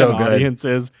then, So good. audience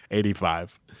is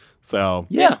 85. So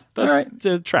Yeah, that's all right.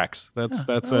 it tracks. That's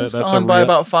It's a on by real-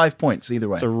 about 5 points either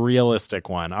way. it's a realistic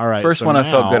one. All right, First so one I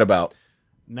felt now- good about.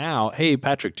 Now, hey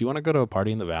Patrick, do you want to go to a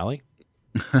party in the Valley?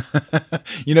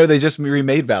 They just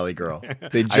remade Valley Girl.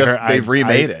 They've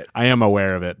remade it. I am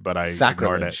aware of it, but I ignored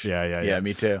Sacrilege. it. Yeah. Yeah,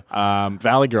 me too.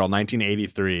 Valley Girl,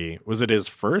 1983. Was it his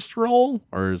first role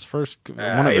or his first? One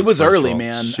of It his was first early, roles?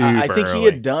 man. I Super think he early.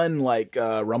 had done like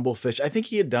Rumblefish. I think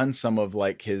he had done some of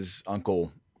like his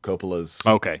uncle Coppola's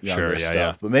Okay, younger sure, yeah, stuff.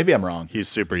 yeah. But maybe I'm wrong. He's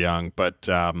super young, but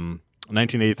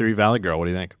 1983 Valley Girl. What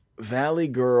do you think? Valley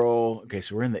Girl. Okay,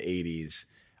 so we're in the 80s.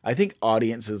 I think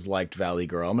audiences liked Valley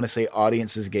Girl. I'm going to say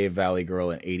audiences gave Valley Girl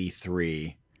an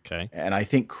 83. Okay. And I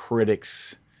think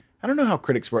critics, I don't know how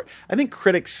critics work. I think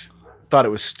critics thought it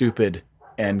was stupid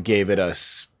and gave it a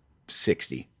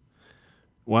 60.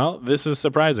 Well, this is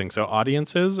surprising. So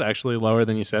audiences actually lower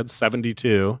than you said,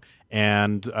 72,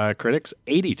 and critics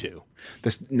 82.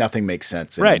 Nothing makes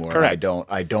sense anymore. Right, correct.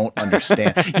 I don't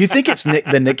understand. You think it's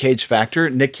the Nick Cage factor?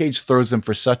 Nick Cage throws them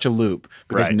for such a loop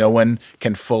because no one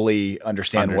can fully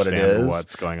understand what it is,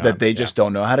 what's going on, that they just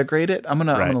don't know how to grade it. I'm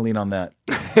gonna lean on that.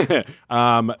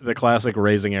 The classic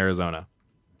Raising Arizona.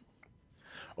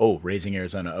 Oh, Raising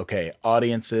Arizona. Okay,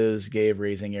 audiences gave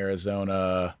Raising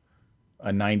Arizona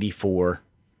a 94.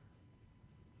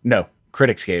 No,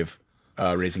 critics gave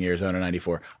Raising Arizona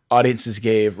 94. Audiences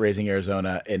gave Raising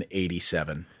Arizona an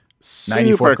 87. Super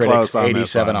 94 critics, close on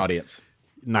 87 audience.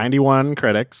 91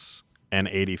 critics and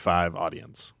 85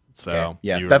 audience. So okay.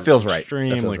 Yeah, you that were feels right.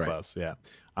 Extremely close. Yeah.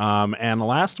 And the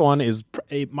last one is,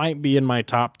 it might be in my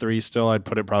top 3 still. I'd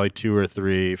put it probably 2 or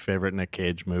 3 favorite Nick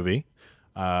Cage movie.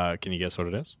 Can you guess what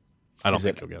it is? I don't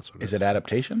think you'll guess what it is. Is it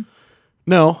adaptation?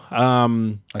 No,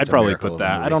 I'd probably put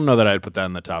that. movie. I don't know that I'd put that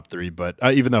in the top 3, but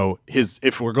even though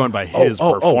if we're going by his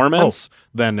performance,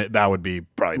 then that would be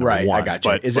probably number 1. I got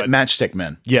you. Is it Matchstick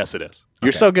Men? Yes, it is.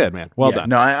 You're so good, man. Well done.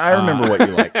 No, I remember what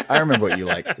you like. I remember what you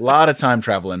like. A lot of time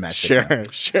travel in Matchstick Men.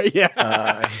 Sure,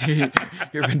 yeah.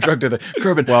 You've been drugged to the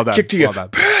curb. Well done. Kick to you. Well done.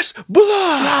 Pass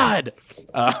blood.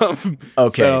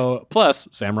 Okay. So, plus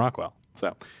Sam Rockwell.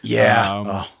 So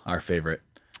yeah, our favorite.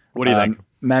 What do you think?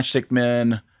 Matchstick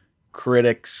Men.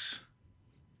 Critics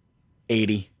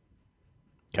 80.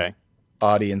 Okay.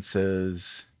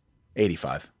 Audiences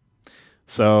 85.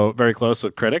 So very close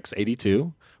with critics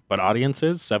 82, but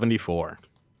audiences 74.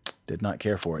 Did not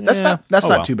care for it. That's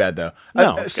not too bad though.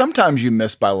 No, sometimes you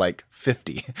miss by like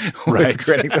 50 with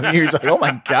critics. I mean, you're just like, oh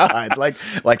my god, like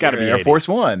gotta be Air 80. Force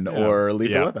One or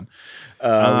Lethal Weapon.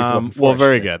 Well,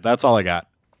 very good. That's all I got.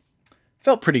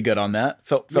 Felt pretty good on that.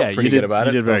 Felt pretty good about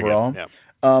it. You did very overall. good. Yeah.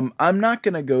 I'm not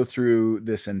going to go through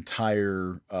this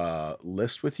entire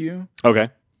list with you. Okay.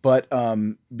 But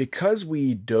because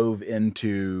we dove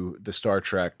into the Star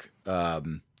Trek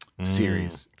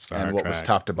series and what was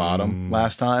top to bottom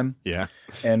last time, yeah,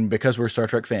 and because we're Star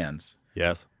Trek fans,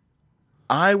 yes,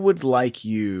 I would like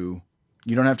you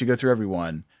don't have to go through every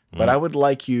one, but I would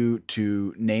like you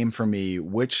to name for me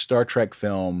which Star Trek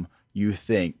film you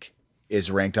think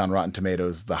is ranked on Rotten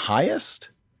Tomatoes the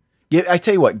highest. I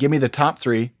tell you what, give me the top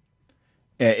 3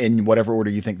 in whatever order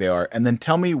you think they are, and then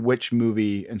tell me which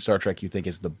movie in Star Trek you think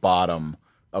is the bottom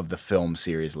of the film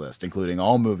series list, including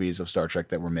all movies of Star Trek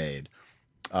that were made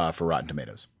for Rotten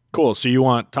Tomatoes. Cool. So you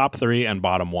want top 3 and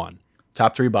bottom 1.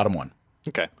 Top 3, bottom 1.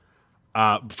 Okay.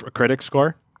 For critic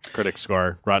score,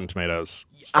 Rotten Tomatoes.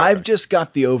 I've just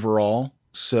got the overall.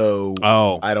 So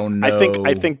I don't know.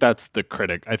 I think that's the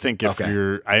critic. I think if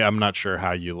I'm not sure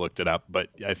how you looked it up, but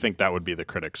I think that would be the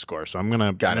critic score. So I'm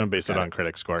gonna base it on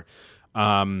critic score.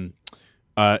 I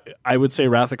would say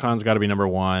Wrath of Khan's got to be number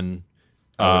 1.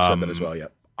 I would have said that as well.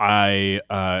 Yep.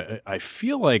 I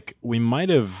feel like you might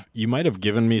have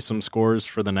given me some scores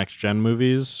for the next gen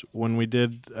movies when we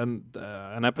did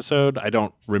an episode. I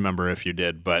don't remember if you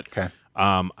did, but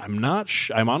I'm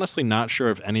honestly not sure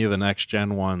if any of the next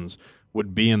gen ones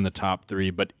would be in the top 3,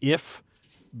 but if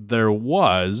there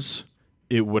was,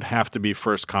 it would have to be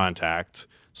First Contact.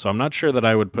 So I'm not sure that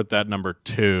I would put that number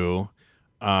 2.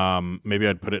 Maybe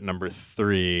I'd put it number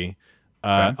 3.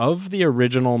 Of the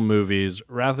original movies,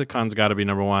 Wrath of Khan's got to be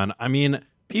number 1. I mean,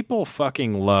 people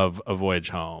fucking love A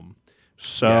Voyage Home.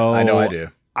 So yeah, I know I do.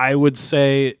 I would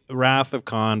say Wrath of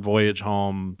Khan, Voyage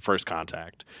Home, First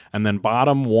Contact. And then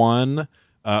bottom 1...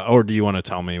 or do you want to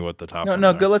tell me what the top?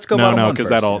 No, go. Let's go. No, because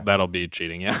that'll be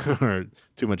cheating. Yeah, or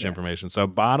too much information. So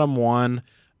bottom 1,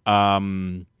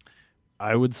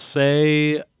 I would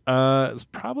say it's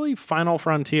probably Final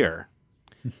Frontier.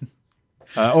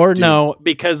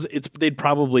 Because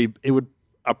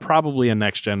probably a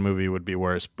next gen movie would be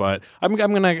worse. But I'm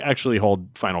gonna actually hold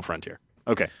Final Frontier.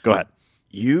 Okay, go ahead.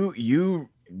 You're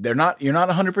not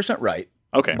 100% right.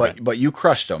 Okay, but you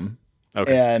crushed them.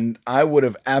 Okay. And I would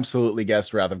have absolutely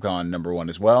guessed Wrath of Khan number 1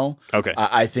 as well. Okay.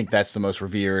 I think that's the most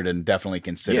revered and definitely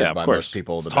considered by most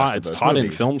people the best of those taught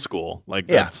movies. in film school. Like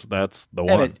that's the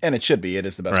one. And it should be. It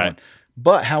is the best one.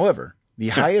 But however, The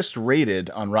highest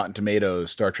rated on Rotten Tomatoes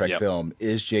Star Trek Yep. film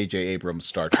is J.J. Abrams'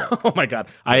 Star Trek. Oh my God.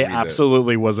 I reboot.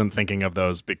 absolutely wasn't thinking of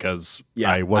those because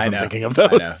I wasn't know. thinking of I know.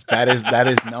 those. That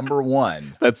is number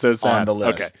one. That's so sad. on the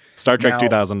list. Okay. Star Trek Now,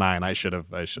 2009. I should have.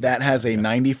 That has a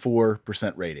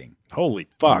 94% rating. Holy on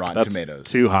fuck. Rotten That's Tomatoes.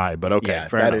 too high, but okay. Yeah,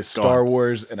 fair that enough. is Go Star on.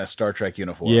 Wars in a Star Trek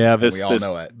uniform. Yeah, and this we all this,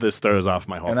 know it. this throws off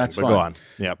my whole And thing. that's But fine. go on.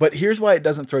 Yeah. But here's why it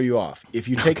doesn't throw you off. If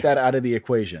you take that out of the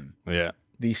equation, Yeah.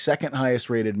 the second highest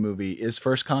rated movie is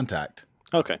First Contact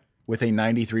Okay. with a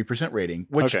 93% rating,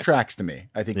 which Okay. tracks to me.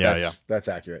 I think Yeah, that's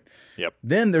accurate. Yep.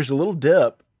 Then there's a little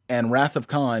dip, and Wrath of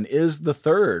Khan is the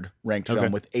third ranked Okay.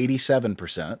 film with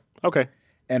 87%. Okay.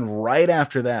 And right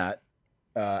after that,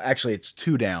 actually it's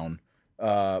two down,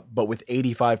 but with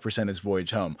 85% is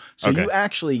Voyage Home. So Okay. you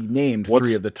actually named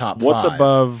three of the top What's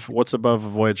five. What's above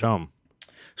Voyage Home?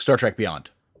 Star Trek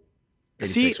Beyond.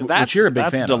 See, 86, that's which you're a big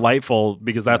fan of. delightful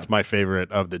because that's my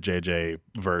favorite of the JJ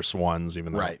verse ones,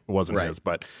 even though Right, it wasn't right. his.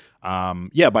 But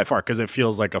yeah, by far, because it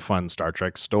feels like a fun Star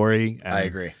Trek story. And, I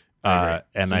agree. And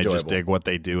It's I just enjoyable. dig what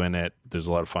they do in it. There's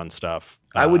a lot of fun stuff.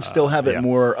 I would still have it yeah.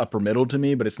 more upper middle to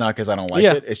me, but it's not because I don't like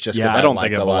Yeah. it. It's just yeah, because I don't like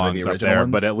think it a lot of belongs the up original there,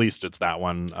 ones. but at least it's that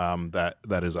one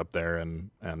that is up there.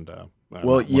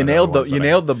 Well, you nailed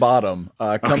the bottom.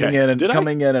 Coming Okay. in and Did I?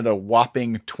 coming in at a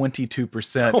whopping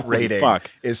 22% Holy rating fuck.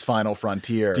 is Final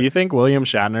Frontier. Do you think William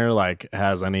Shatner like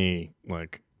has any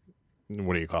like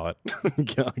what do you call it?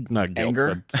 Not guilt,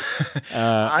 Anger? but,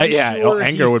 I'm yeah, sure he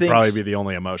anger would probably thinks- be the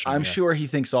only emotion. I'm yeah. sure he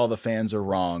thinks all the fans are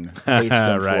wrong, hates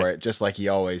them Right. for it, just like he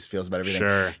always feels about everything.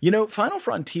 Sure. You know, Final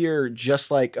Frontier, just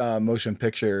like Motion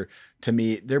Picture, to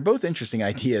me, they're both interesting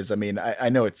ideas. I mean, I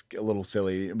know it's a little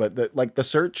silly, but the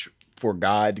search for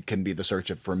God can be the search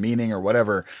for meaning or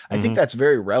whatever. I think that's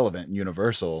very relevant and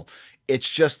universal. It's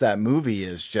just that movie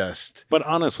is just... But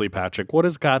honestly, Patrick, what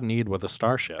does God need with a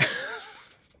starship?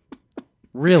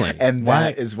 Really? And Why-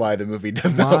 that is why the movie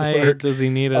does not why work. does he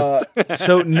need us?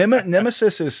 So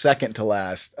Nemesis is second to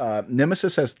last.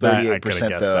 Nemesis has I 38% coulda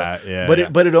guessed though. that. Yeah, but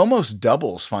yeah. it almost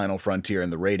doubles Final Frontier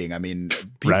in the rating. I mean,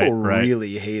 people Right.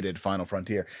 really hated Final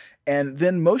Frontier. And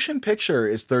then Motion Picture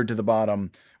is third to the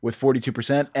bottom with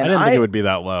 42%. And I didn't think it would be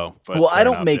that low. But well, I fair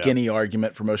don't enough, make yeah. any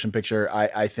argument for Motion Picture.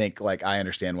 I think like I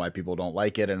understand why people don't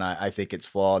like it, and I think it's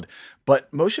flawed.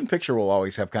 But Motion Picture will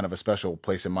always have kind of a special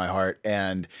place in my heart,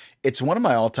 and it's one of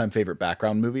my all-time favorite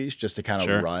background movies, just to kind of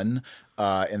Sure. run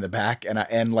in the back.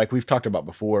 And like we've talked about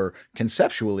before,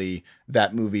 conceptually,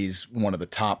 that movie's one of the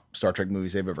top Star Trek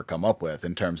movies they've ever come up with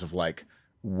in terms of like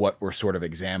what we're sort of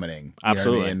examining. You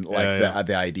Absolutely. know what I mean? Like Yeah,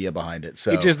 the idea behind it.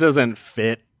 So It just doesn't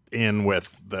fit in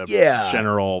with the Yeah.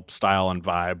 general style and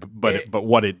vibe, but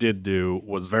what it did do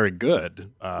was very good.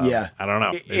 Yeah. I don't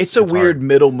know. It's a weird hard.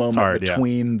 middle moment hard, yeah.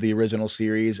 between the original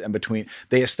series and between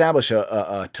they establish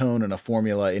a tone and a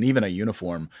formula and even a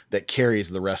uniform that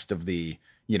carries the rest of the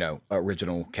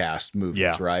original cast movies,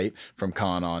 Yeah. right? From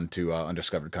Khan on to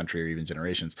Undiscovered Country or even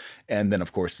Generations. And then,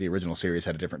 of course, the original series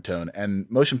had a different tone. And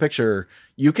Motion Picture,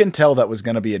 you can tell that was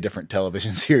going to be a different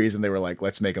television series. And they were like,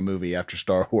 let's make a movie after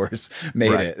Star Wars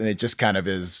made Right. it. And it just kind of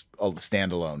is a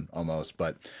standalone almost.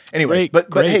 But anyway, Great,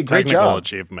 but hey, great technical job.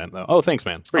 achievement though. Oh, thanks,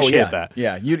 man. Appreciate yeah. that.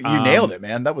 Yeah, you nailed it,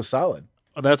 man. That was solid.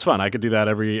 Oh, that's fun. I could do that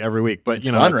every week, but It's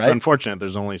you know, fun, it's right? unfortunate.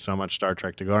 There's only so much Star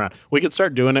Trek to go around. We could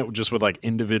start doing it just with like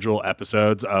individual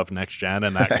episodes of Next Gen,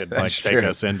 and that could like take true.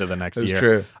 us into the next That's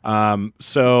year. true.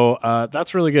 So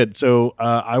that's really good. So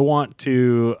I want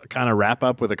to kind of wrap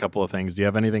up with a couple of things. Do you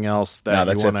have anything else that No,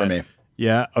 that's you it wanna, for me.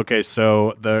 Yeah. Okay.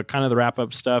 So the wrap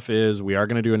up stuff is we are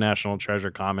going to do a National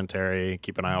Treasure commentary.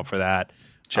 Keep an eye out for that.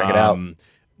 Check it out.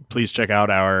 Please check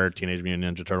out our Teenage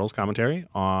Mutant Ninja Turtles commentary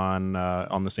on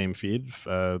the same feed.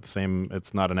 It's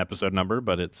not an episode number,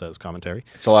 but it says commentary.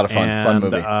 It's a lot of fun. Fun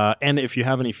movie. And if you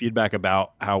have any feedback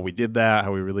about how we did that,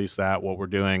 how we released that, what we're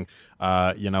doing,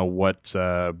 what's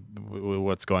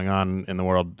going on in the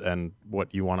world, and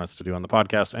what you want us to do on the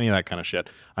podcast, any of that kind of shit.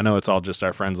 I know it's all just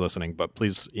our friends listening, but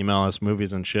please email us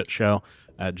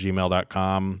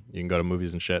moviesandshitshow@gmail.com. You can go to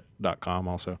moviesandshit.com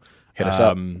also. Hit us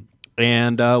up.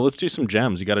 And let's do some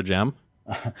gems. You got a gem?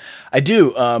 I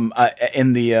do.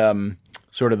 In the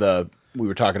sort of we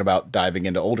were talking about diving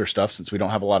into older stuff since we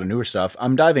don't have a lot of newer stuff.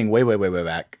 I'm diving way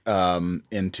back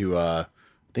into I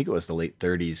think it was the late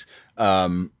 30s.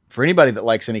 For anybody that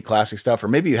likes any classic stuff, or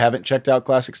maybe you haven't checked out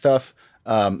classic stuff.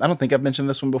 I don't think I've mentioned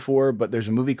this one before, but there's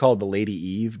a movie called The Lady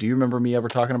Eve. Do you remember me ever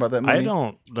talking about that movie? I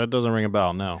don't. That doesn't ring a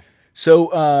bell. No.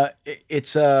 So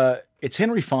it's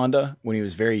Henry Fonda when he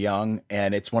was very young,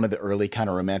 and it's one of the early kind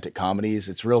of romantic comedies.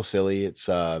 It's real silly. It's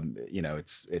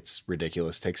it's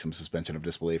ridiculous. Takes some suspension of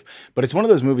disbelief, but it's one of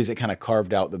those movies that kind of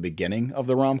carved out the beginning of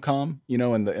the rom-com.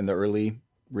 In the early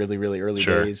really, really early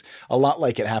Sure. days. A lot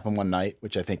like It Happened One Night,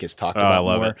 which I think is talked I about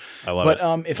love more. it. I love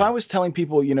but it. if I was telling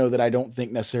people, that I don't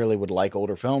think necessarily would like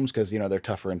older films because, they're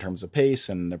tougher in terms of pace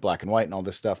and they're black and white and all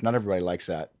this stuff. Not everybody likes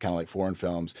that, kind of like foreign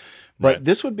films. But Right.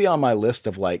 this would be on my list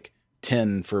of like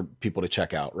 10 for people to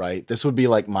check out, right? This would be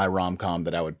like my rom-com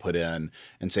that I would put in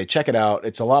and say, check it out.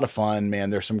 It's a lot of fun,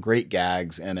 man. There's some great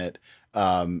gags in it.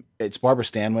 It's Barbara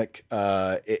Stanwyck.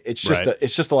 It's just Right.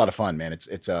 it's just a lot of fun, man.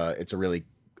 It's a really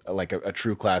like a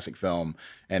true classic film,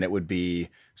 and it would be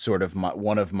sort of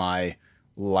one of my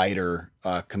lighter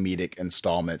comedic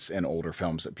installments in older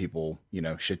films that people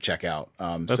should check out.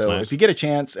 That's So nice. if you get a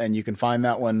chance and you can find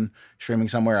that one streaming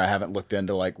somewhere, I haven't looked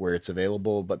into like where it's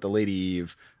available, but The Lady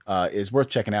Eve is worth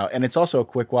checking out, and it's also a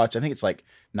quick watch. I think it's like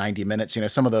 90 minutes.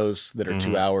 Some of those that are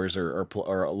 2 hours or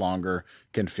longer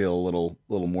can feel a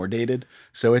little more dated.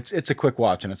 So it's a quick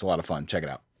watch and it's a lot of fun. Check it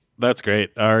out. That's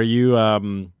great. Are you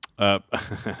I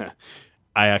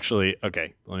actually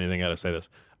okay, let me think how to say this.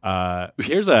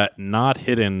 Here's a not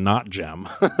hidden, not gem.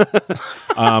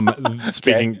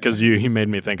 Speaking because you made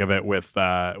me think of it with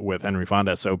Henry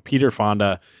Fonda. So Peter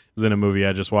Fonda is in a movie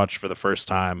I just watched for the first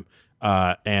time.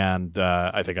 And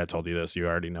I think I told you this, you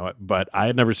already know it, but I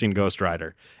had never seen Ghost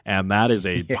Rider, and that is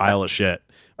a pile of shit.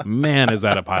 Man, is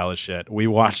that a pile of shit. We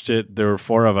watched it. There were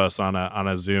 4 of us on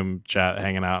a Zoom chat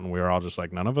hanging out, and we were all just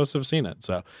like, none of us have seen it.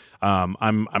 So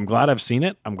I'm glad I've seen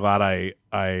it. I'm glad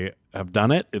I have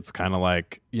done it. It's kind of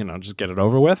like, just get it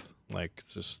over with. Like,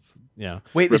 it's just,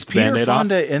 Wait, rip is the Peter Band-Aid off.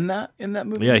 Fonda in that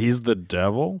movie? Yeah, he's the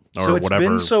devil or So it's whatever.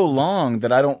 been so long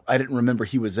that I didn't remember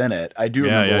he was in it. I do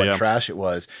remember what yeah. trash it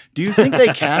was. Do you think they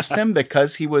cast him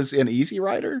because he was in Easy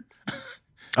Rider?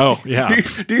 Oh, yeah.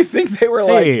 Do you think they were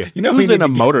Hey, like, who's in a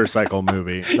motorcycle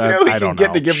movie? That, we I don't can get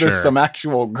know. to give Sure. this some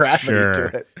actual gravity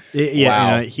to it.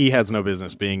 Yeah, Wow. he has no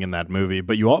business being in that movie.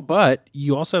 But you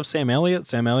also have Sam Elliott.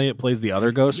 Sam Elliott plays the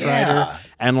other Ghost Rider,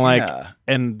 and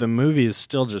and the movie is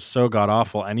still just so god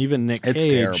awful. And even Nick Cage, It's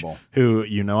terrible. who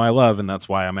I love, and that's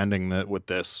why I'm ending with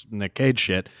this Nick Cage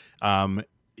shit.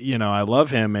 I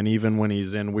love him, and even when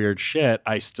he's in weird shit,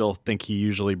 I still think he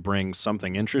usually brings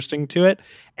something interesting to it.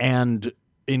 And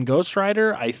in Ghost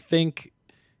Rider, I think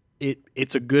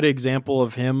it's a good example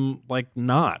of him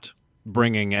not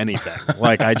bringing anything.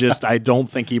 I don't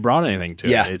think he brought anything to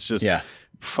it. It's just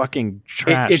fucking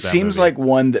trash. It that seems movie. like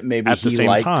one that maybe At the he same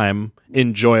liked. time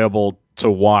enjoyable to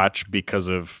watch because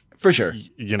of For sure.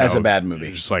 As a bad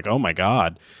movie. Just like, oh my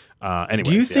god. Anyway,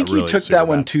 Do you think he really took super that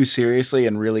one bad. too seriously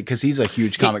and really because he's a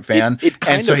huge comic fan, it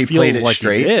kind and so of he played feels it like he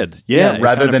straight? did. Yeah, it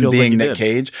rather kind of than feels being like he Nick did.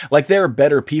 Cage. Like there are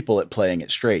better people at playing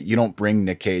it straight. You don't bring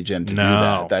Nick Cage in to do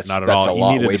that. That's not at that's all. a He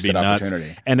lot needed wasted to be nuts.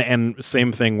 opportunity. And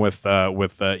same thing with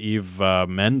Eve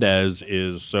Mendes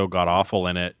is so god awful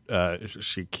in it.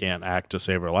 She can't act to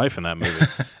save her life in that movie,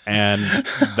 and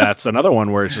that's another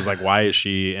one where it's just like, why is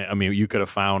she? I mean, you could have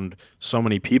found so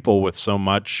many people with so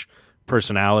much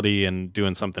personality and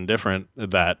doing something different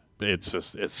that it's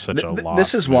such a loss.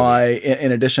 This is why,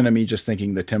 in addition to me just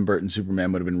thinking the Tim Burton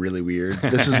Superman would have been really weird,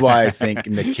 this is why I think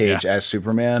Nick Cage as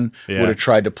Superman would have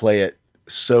tried to play it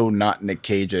so not Nick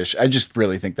Cage-ish. I just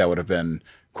really think that would have been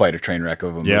quite a train wreck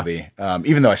of a movie,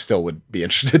 even though I still would be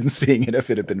interested in seeing it if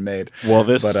it had been made. Well,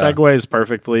 this segues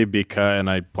perfectly because, and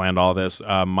I planned all this,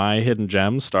 My Hidden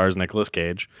Gem stars Nicolas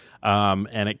Cage,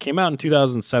 and it came out in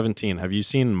 2017. Have you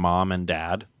seen Mom and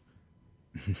Dad?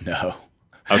 No.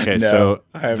 Okay, No, so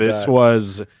I have this not.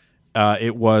 was,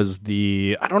 it was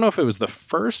I don't know if it was the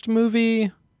first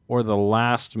movie or the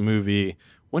last movie.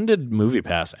 When did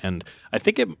MoviePass end?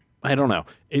 I don't know.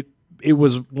 It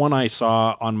was one I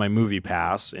saw on my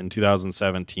MoviePass in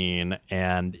 2017,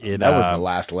 and that was the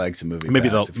last legs of movie. maybe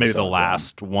Pass, if you the saw it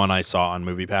last one I saw on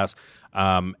MoviePass.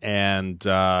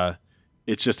 And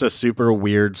it's just a super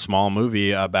weird small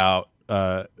movie about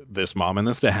this mom and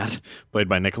this dad, played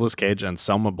by Nicolas Cage and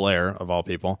Selma Blair of all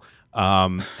people.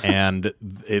 And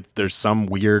there's some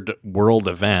weird world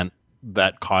event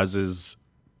that causes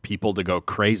people to go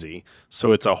crazy.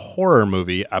 So it's a horror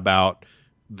movie about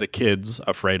the kids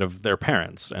afraid of their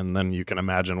parents, and then you can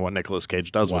imagine what Nicolas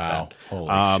Cage does with that.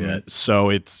 Holy shit. So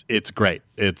it's great.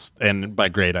 And by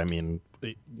great I mean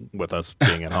with us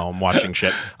being at home watching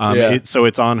shit. So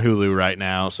it's on Hulu right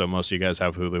now. So most of you guys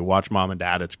have Hulu. Watch Mom and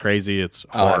Dad. It's crazy. It's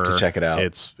horror. I'll have to check it out.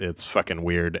 It's fucking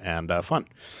weird and fun.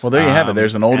 Well, there you have it.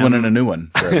 There's an old one and a new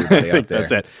one for everybody out there.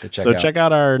 That's it. to check So out. check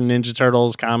out our Ninja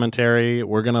Turtles commentary.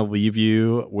 We're gonna leave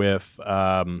you with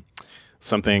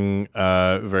something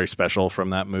very special from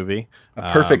that movie.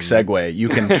 A perfect segue. You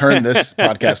can turn this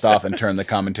podcast off and turn the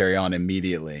commentary on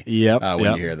immediately. Yep.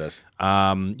 When you hear this.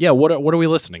 What are we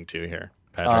listening to here,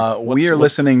 Patrick? We are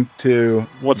listening to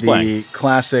what's the playing?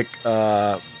 classic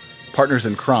Partners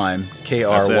in Crime,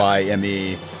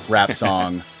 K-R-Y-M-E, rap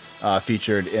song.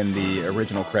 Featured in the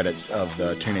original credits of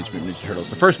the Teenage Mutant Ninja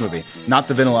Turtles, the first movie, not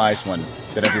the Vanilla Ice one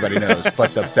that everybody knows, but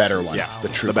the better one, the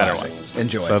true the better classic. one.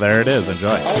 Enjoy. So there it is.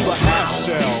 Enjoy. On the half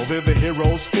shell, they're the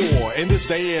heroes for. In this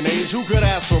day and age, who could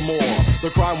ask for more? The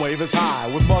crime wave is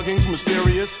high, with muggings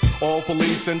mysterious. All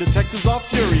police and detectives are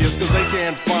furious, cause they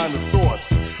can't find the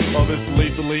source of this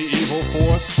lethally evil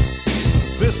force.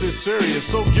 This is serious,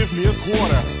 so give me a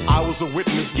quarter. I was a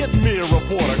witness, get me a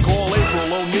reporter. Call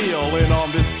April O'Neil in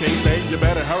on this case. Hey, you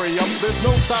better hurry up, there's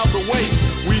no time to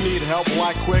waste. We need help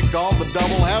like quick on the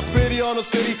double. Have pity on the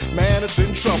city, man, it's in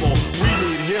trouble. We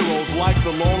need heroes like the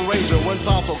Lone Ranger. When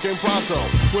Tonto came pronto,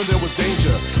 when there was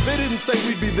danger. They didn't say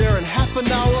we'd be there in half an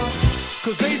hour,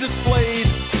 cause they displayed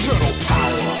turtle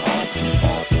power.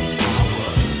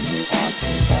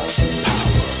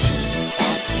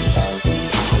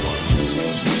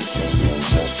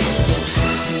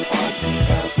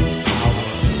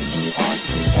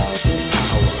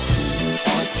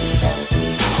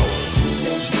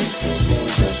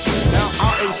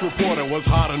 Reporter was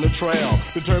hot on the trail,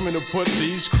 determined to put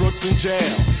these crooks in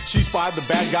jail. She spied the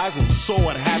bad guys and saw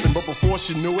what happened, but before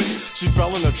she knew it, she fell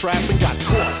in a trap and got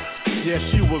caught. Yeah,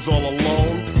 she was all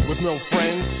alone, with no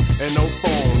friends and no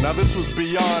phone. Now this was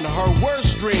beyond her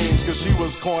worst dreams, cause she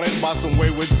was cornered by some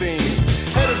wayward teens.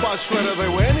 Headed by Shredder, they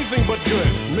were anything but good.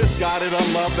 Misguided,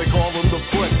 unloved, they called them the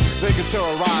Foot. They could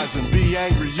terrorize and be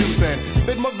angry youth, and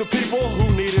they'd mug the people who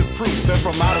needed proof. Then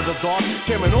from out of the dark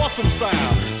came an awesome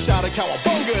sound, shouted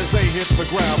cowabunga as they hit the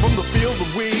ground. From the field of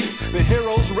weeds, the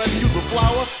heroes rescued the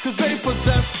flower, cause they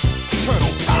possessed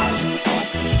turtle power.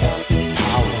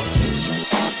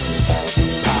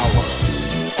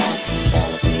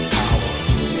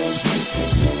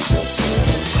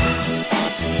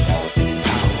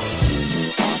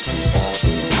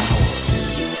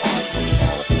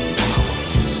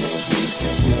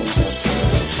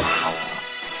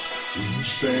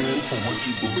 Stand for what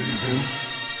you believe in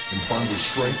and find the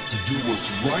strength to do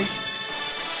what's right.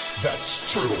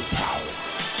 That's turtle power.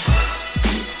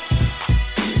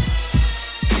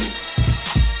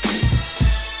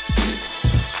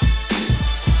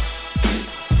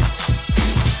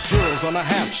 Heroes on a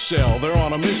half shell, they're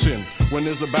on a mission. When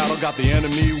there's a battle, got the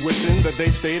enemy wishing that they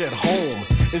stayed at home.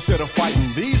 Instead of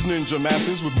fighting these ninja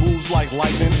masters with moves like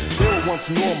lightning, they were once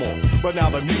normal, but now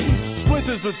they're mutants.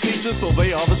 Splinter's the teacher, so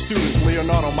they are the students.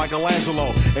 Leonardo,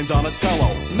 Michelangelo, and Donatello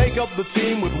make up the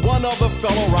team with one other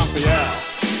fellow, Raphael.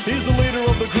 He's the leader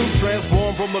of the group,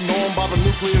 transformed from the norm by the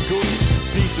nuclear goop.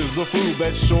 Pizza's the food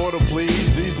that's sure to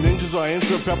please. These ninjas are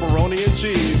into pepperoni and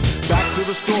cheese. Back to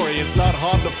the story, it's not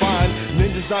hard to find.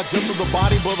 Ninjas not just of the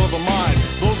body, but of the mind.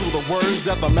 Those were the words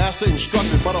that the master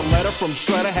instructed, but a letter from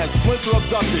Shredder had Splinter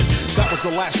abducted. That was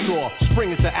the last straw,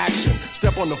 spring into action.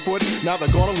 Step on the foot, now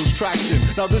they're gonna lose traction.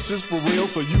 Now this is for real,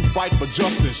 so you fight for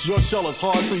justice. Your shell is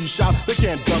hard, so you shout, they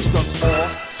can't dust us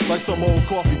off like some old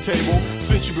coffee table.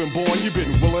 Since you've been born, you've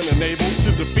been willing and able to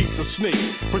defeat the snake,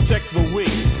 protect the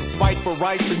weak, fight for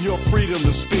rights and your freedom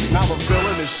to speak. Now the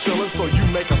villain is chilling, so you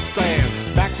make a stand.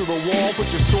 Back to the wall, put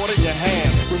your sword in your hand.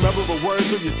 Remember the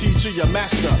words of your teacher, your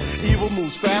master. Evil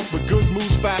moves fast, but good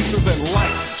moves faster than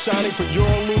light. Shining for your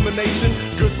illumination.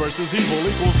 Good versus evil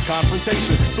equals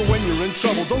confrontation. So when you're in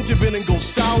trouble, don't give in and go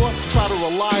sour. Try to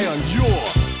rely on your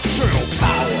turtle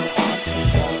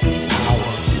power.